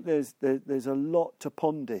 I think there's a lot to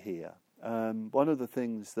ponder here. One of the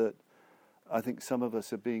things that I think some of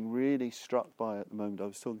us are being really struck by at the moment, I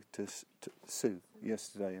was talking to Sue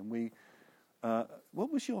yesterday, and we...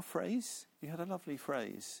 what was your phrase? You had a lovely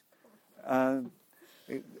phrase.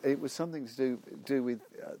 It was something to do with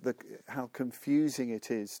how confusing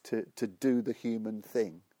it is to do the human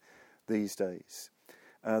thing these days.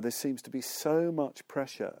 There seems to be so much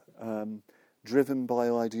pressure driven by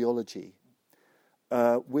ideology,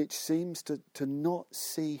 which seems to not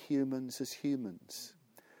see humans as humans.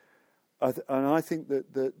 And I think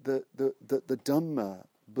that the Dhamma,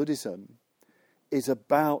 Buddhism, is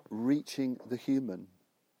about reaching the human.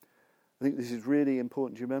 I think this is really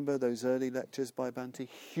important. Do you remember those early lectures by Bhante?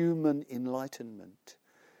 Human enlightenment.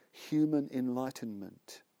 Human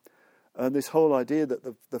enlightenment. And this whole idea that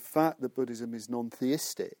the fact that Buddhism is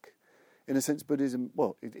non-theistic, in a sense Buddhism,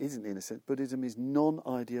 it isn't in a sense, Buddhism is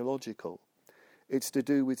non-ideological. It's to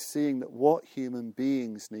do with seeing that what human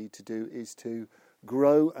beings need to do is to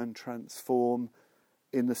grow and transform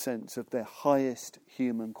in the sense of their highest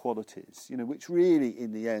human qualities, which really,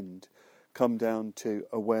 in the end, come down to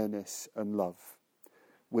awareness and love,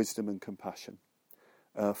 wisdom and compassion.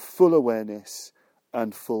 Full awareness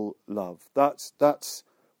and full love. That's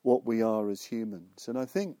what we are as humans. And I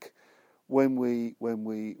think when we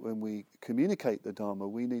communicate the Dharma,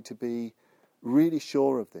 we need to be really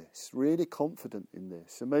sure of this, really confident in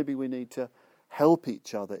this. And maybe we need to help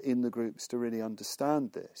each other in the groups to really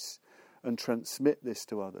understand this and transmit this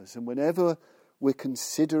to others. And whenever we're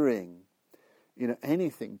considering,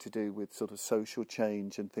 anything to do with sort of social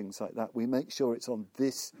change and things like that, we make sure it's on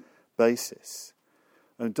this basis.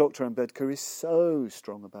 And Dr. Ambedkar is so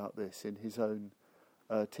strong about this in his own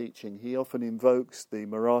teaching. He often invokes the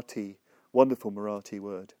wonderful Marathi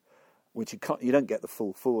word, which you don't get the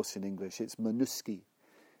full force in English. It's manuski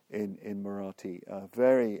in Marathi, a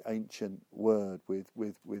very ancient word with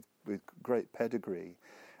great pedigree.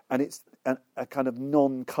 And it's a kind of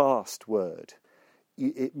non-caste word.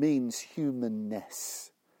 It means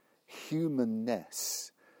humanness.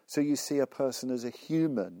 Humanness. So you see a person as a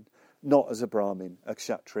human, not as a Brahmin, a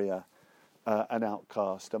Kshatriya, an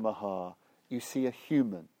outcast, a Maha. You see a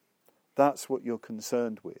human. That's what you're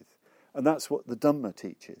concerned with. And that's what the Dhamma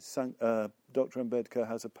teaches. Dr. Ambedkar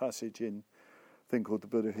has a passage in a thing called the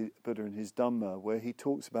Buddha and his Dhamma, where he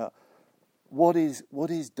talks about what is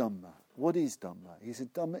Dhamma? What is Dhamma? He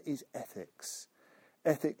said Dhamma is ethics.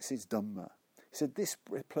 Ethics is Dhamma. He said this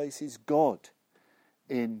replaces God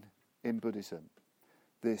in Buddhism.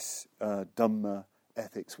 This Dhamma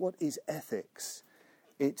ethics. What is ethics?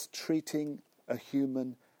 It's treating a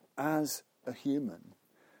human as a human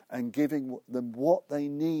and giving them what they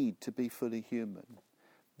need to be fully human.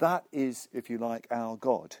 That is, if you like, our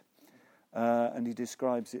God. And he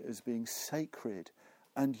describes it as being sacred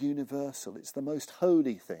and universal. It's the most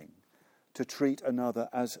holy thing to treat another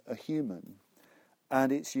as a human,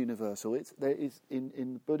 and it's universal. There is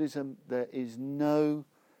in Buddhism there is no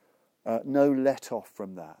let off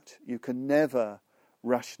from that. You can never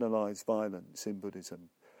rationalise violence in Buddhism.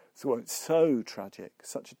 So it's so tragic,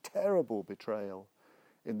 such a terrible betrayal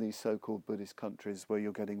in these so-called Buddhist countries where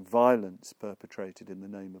you're getting violence perpetrated in the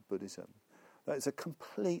name of Buddhism. That is a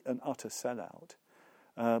complete and utter sellout.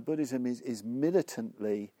 Buddhism is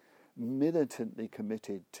militantly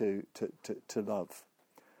committed to love.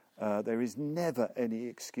 There is never any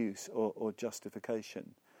excuse or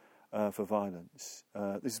justification for violence.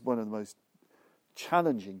 This is one of the most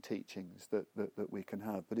challenging teachings that we can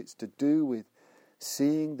have, but it's to do with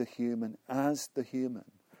seeing the human as the human,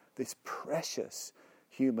 this precious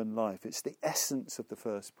human life. It's the essence of the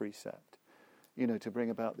first precept, to bring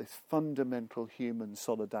about this fundamental human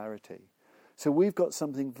solidarity. So we've got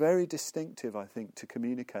something very distinctive, I think, to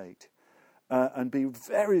communicate and be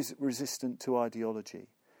very resistant to ideology,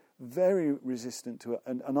 very resistant to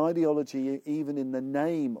an ideology even in the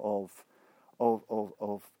name of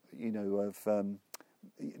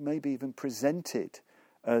maybe even presented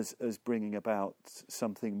as bringing about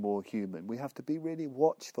something more human. We have to be really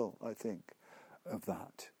watchful, I think, of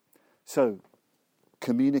that. So,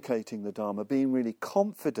 communicating the Dhamma, being really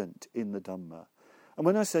confident in the Dhamma. And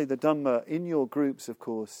when I say the Dhamma, in your groups, of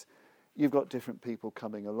course, you've got different people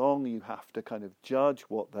coming along. You have to kind of judge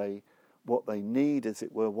what they need, as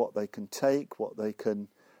it were, what they can take, what they can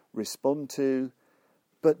respond to.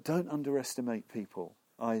 But don't underestimate people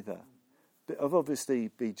either. Obviously,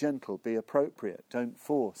 be gentle, be appropriate, don't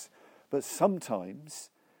force. But sometimes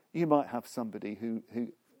you might have somebody who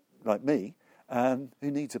like me, who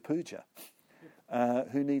needs a puja,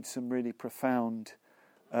 who needs some really profound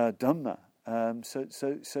Dhamma.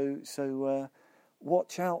 So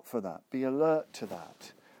watch out for that. Be alert to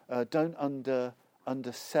that. Don't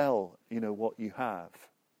undersell, what you have.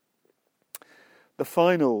 The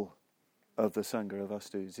final of the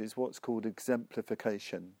samgrahavastus is what's called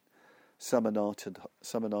exemplification,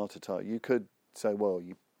 samanatata. You could say, well,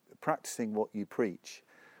 you're practicing what you preach,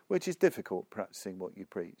 which is difficult, practicing what you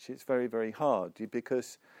preach. It's very, very hard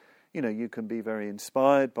because, you can be very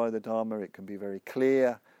inspired by the Dharma. It can be very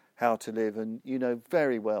clear how to live, and you know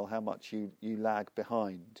very well how much you lag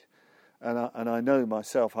behind. And I know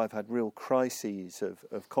myself, I've had real crises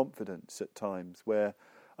of confidence at times where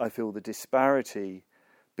I feel the disparity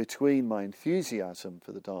between my enthusiasm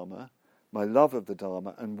for the Dharma, my love of the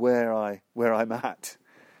Dharma, and where I'm at.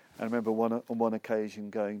 I remember on one occasion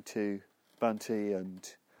going to Bhante,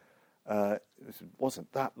 and it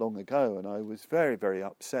wasn't that long ago, and I was very, very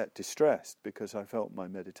upset, distressed, because I felt my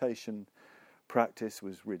meditation practice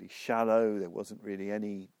was really shallow. There wasn't really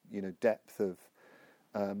any, depth of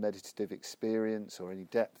meditative experience or any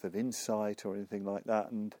depth of insight or anything like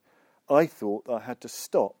that. And I thought I had to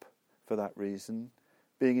stop, for that reason,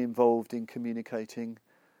 being involved in communicating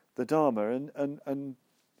the Dharma. And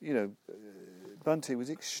Bhante was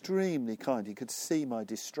extremely kind. He could see my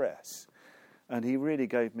distress. And he really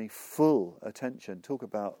gave me full attention. Talk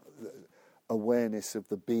about awareness of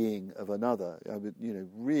the being of another. I would,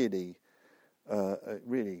 really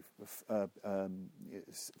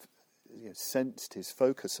sensed his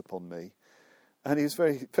focus upon me. And he was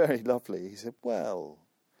very, very lovely. He said, well,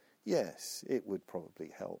 yes, it would probably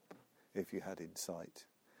help if you had insight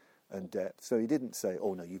and depth. So he didn't say,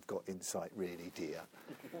 oh, no, you've got insight really, dear.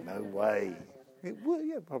 No way. It would,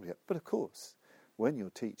 yeah, probably. But of course, when you're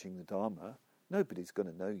teaching the Dharma, nobody's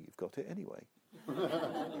going to know you've got it anyway.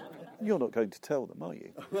 You're not going to tell them, are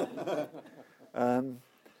you?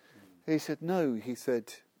 He said, no, he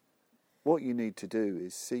said, what you need to do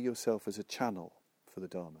is see yourself as a channel for the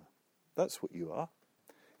Dharma. That's what you are.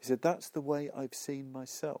 He said, that's the way I've seen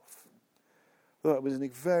myself. Well, that was a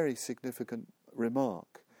very significant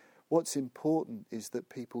remark. What's important is that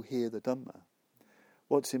people hear the Dhamma.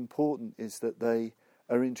 What's important is that they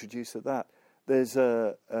are introduced to that. There's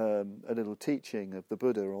a little teaching of the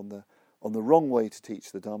Buddha on the wrong way to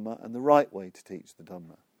teach the Dhamma and the right way to teach the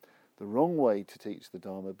Dhamma. The wrong way to teach the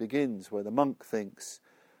Dhamma begins where the monk thinks,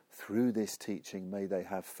 through this teaching may they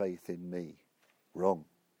have faith in me. Wrong.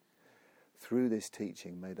 Through this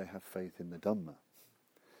teaching may they have faith in the Dhamma.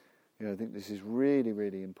 I think this is really,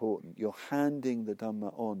 really important. You're handing the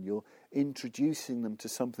Dhamma on. You're introducing them to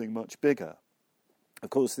something much bigger. Of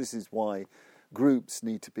course, this is why groups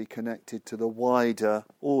need to be connected to the wider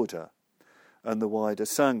order and the wider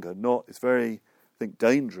Sangha. It's very, I think,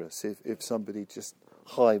 dangerous if somebody just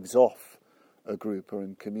hives off a group or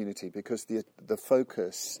a community, because the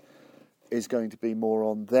focus is going to be more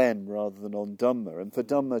on them rather than on Dhamma. And for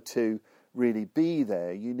Dhamma to really be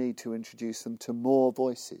there, you need to introduce them to more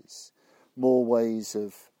voices, more ways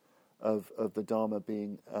of the Dharma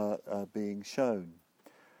being shown.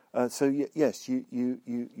 So yes, you're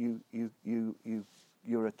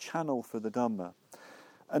a channel for the Dhamma.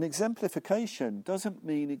 And exemplification doesn't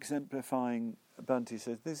mean exemplifying. Bhante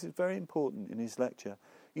says this is very important in his lecture.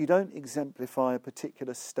 You don't exemplify a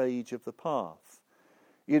particular stage of the path.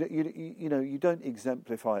 You don't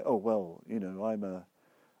exemplify. Oh well,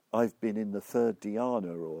 I've been in the third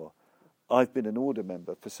dhyana, or I've been an order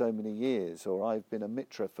member for so many years, or I've been a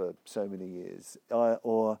mitra for so many years,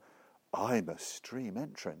 or I'm a stream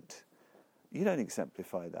entrant. You don't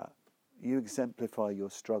exemplify that. You exemplify your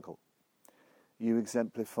struggle. You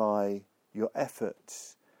exemplify your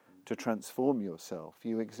efforts to transform yourself.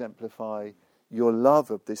 You exemplify your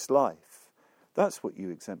love of this life. That's what you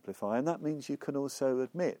exemplify, and that means you can also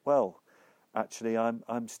admit, well, actually,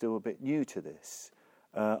 I'm still a bit new to this.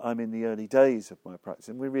 I'm in the early days of my practice,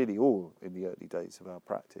 and we're really all in the early days of our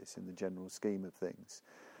practice in the general scheme of things.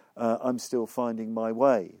 I'm still finding my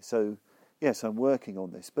way. So, yes, I'm working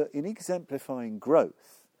on this. But in exemplifying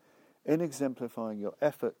growth, in exemplifying your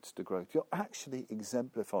efforts to growth, you're actually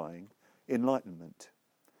exemplifying enlightenment,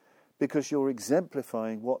 because you're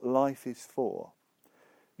exemplifying what life is for.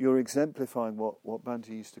 You're exemplifying what Bhante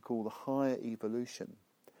used to call the higher evolution.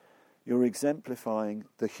 You're exemplifying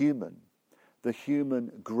the human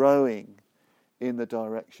growing in the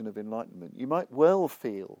direction of enlightenment. You might well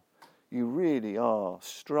feel you really are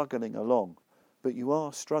struggling along, but you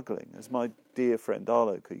are struggling. As my dear friend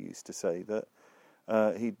Aloka used to say, that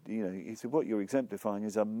he said, what you're exemplifying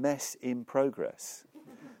is a mess in progress.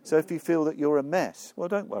 So if you feel that you're a mess, well,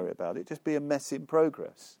 don't worry about it. Just be a mess in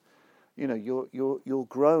progress. You're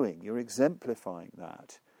growing. You're exemplifying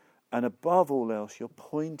that, and above all else, you're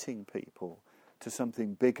pointing people to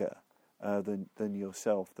something bigger than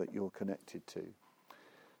yourself that you're connected to.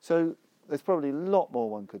 So there's probably a lot more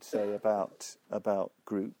one could say about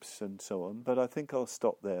groups and so on, but I think I'll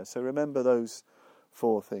stop there. So remember those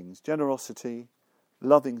 4 things: generosity,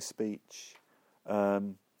 loving speech,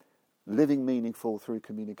 living meaningful through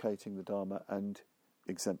communicating the Dharma, and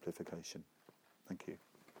exemplification. Thank you.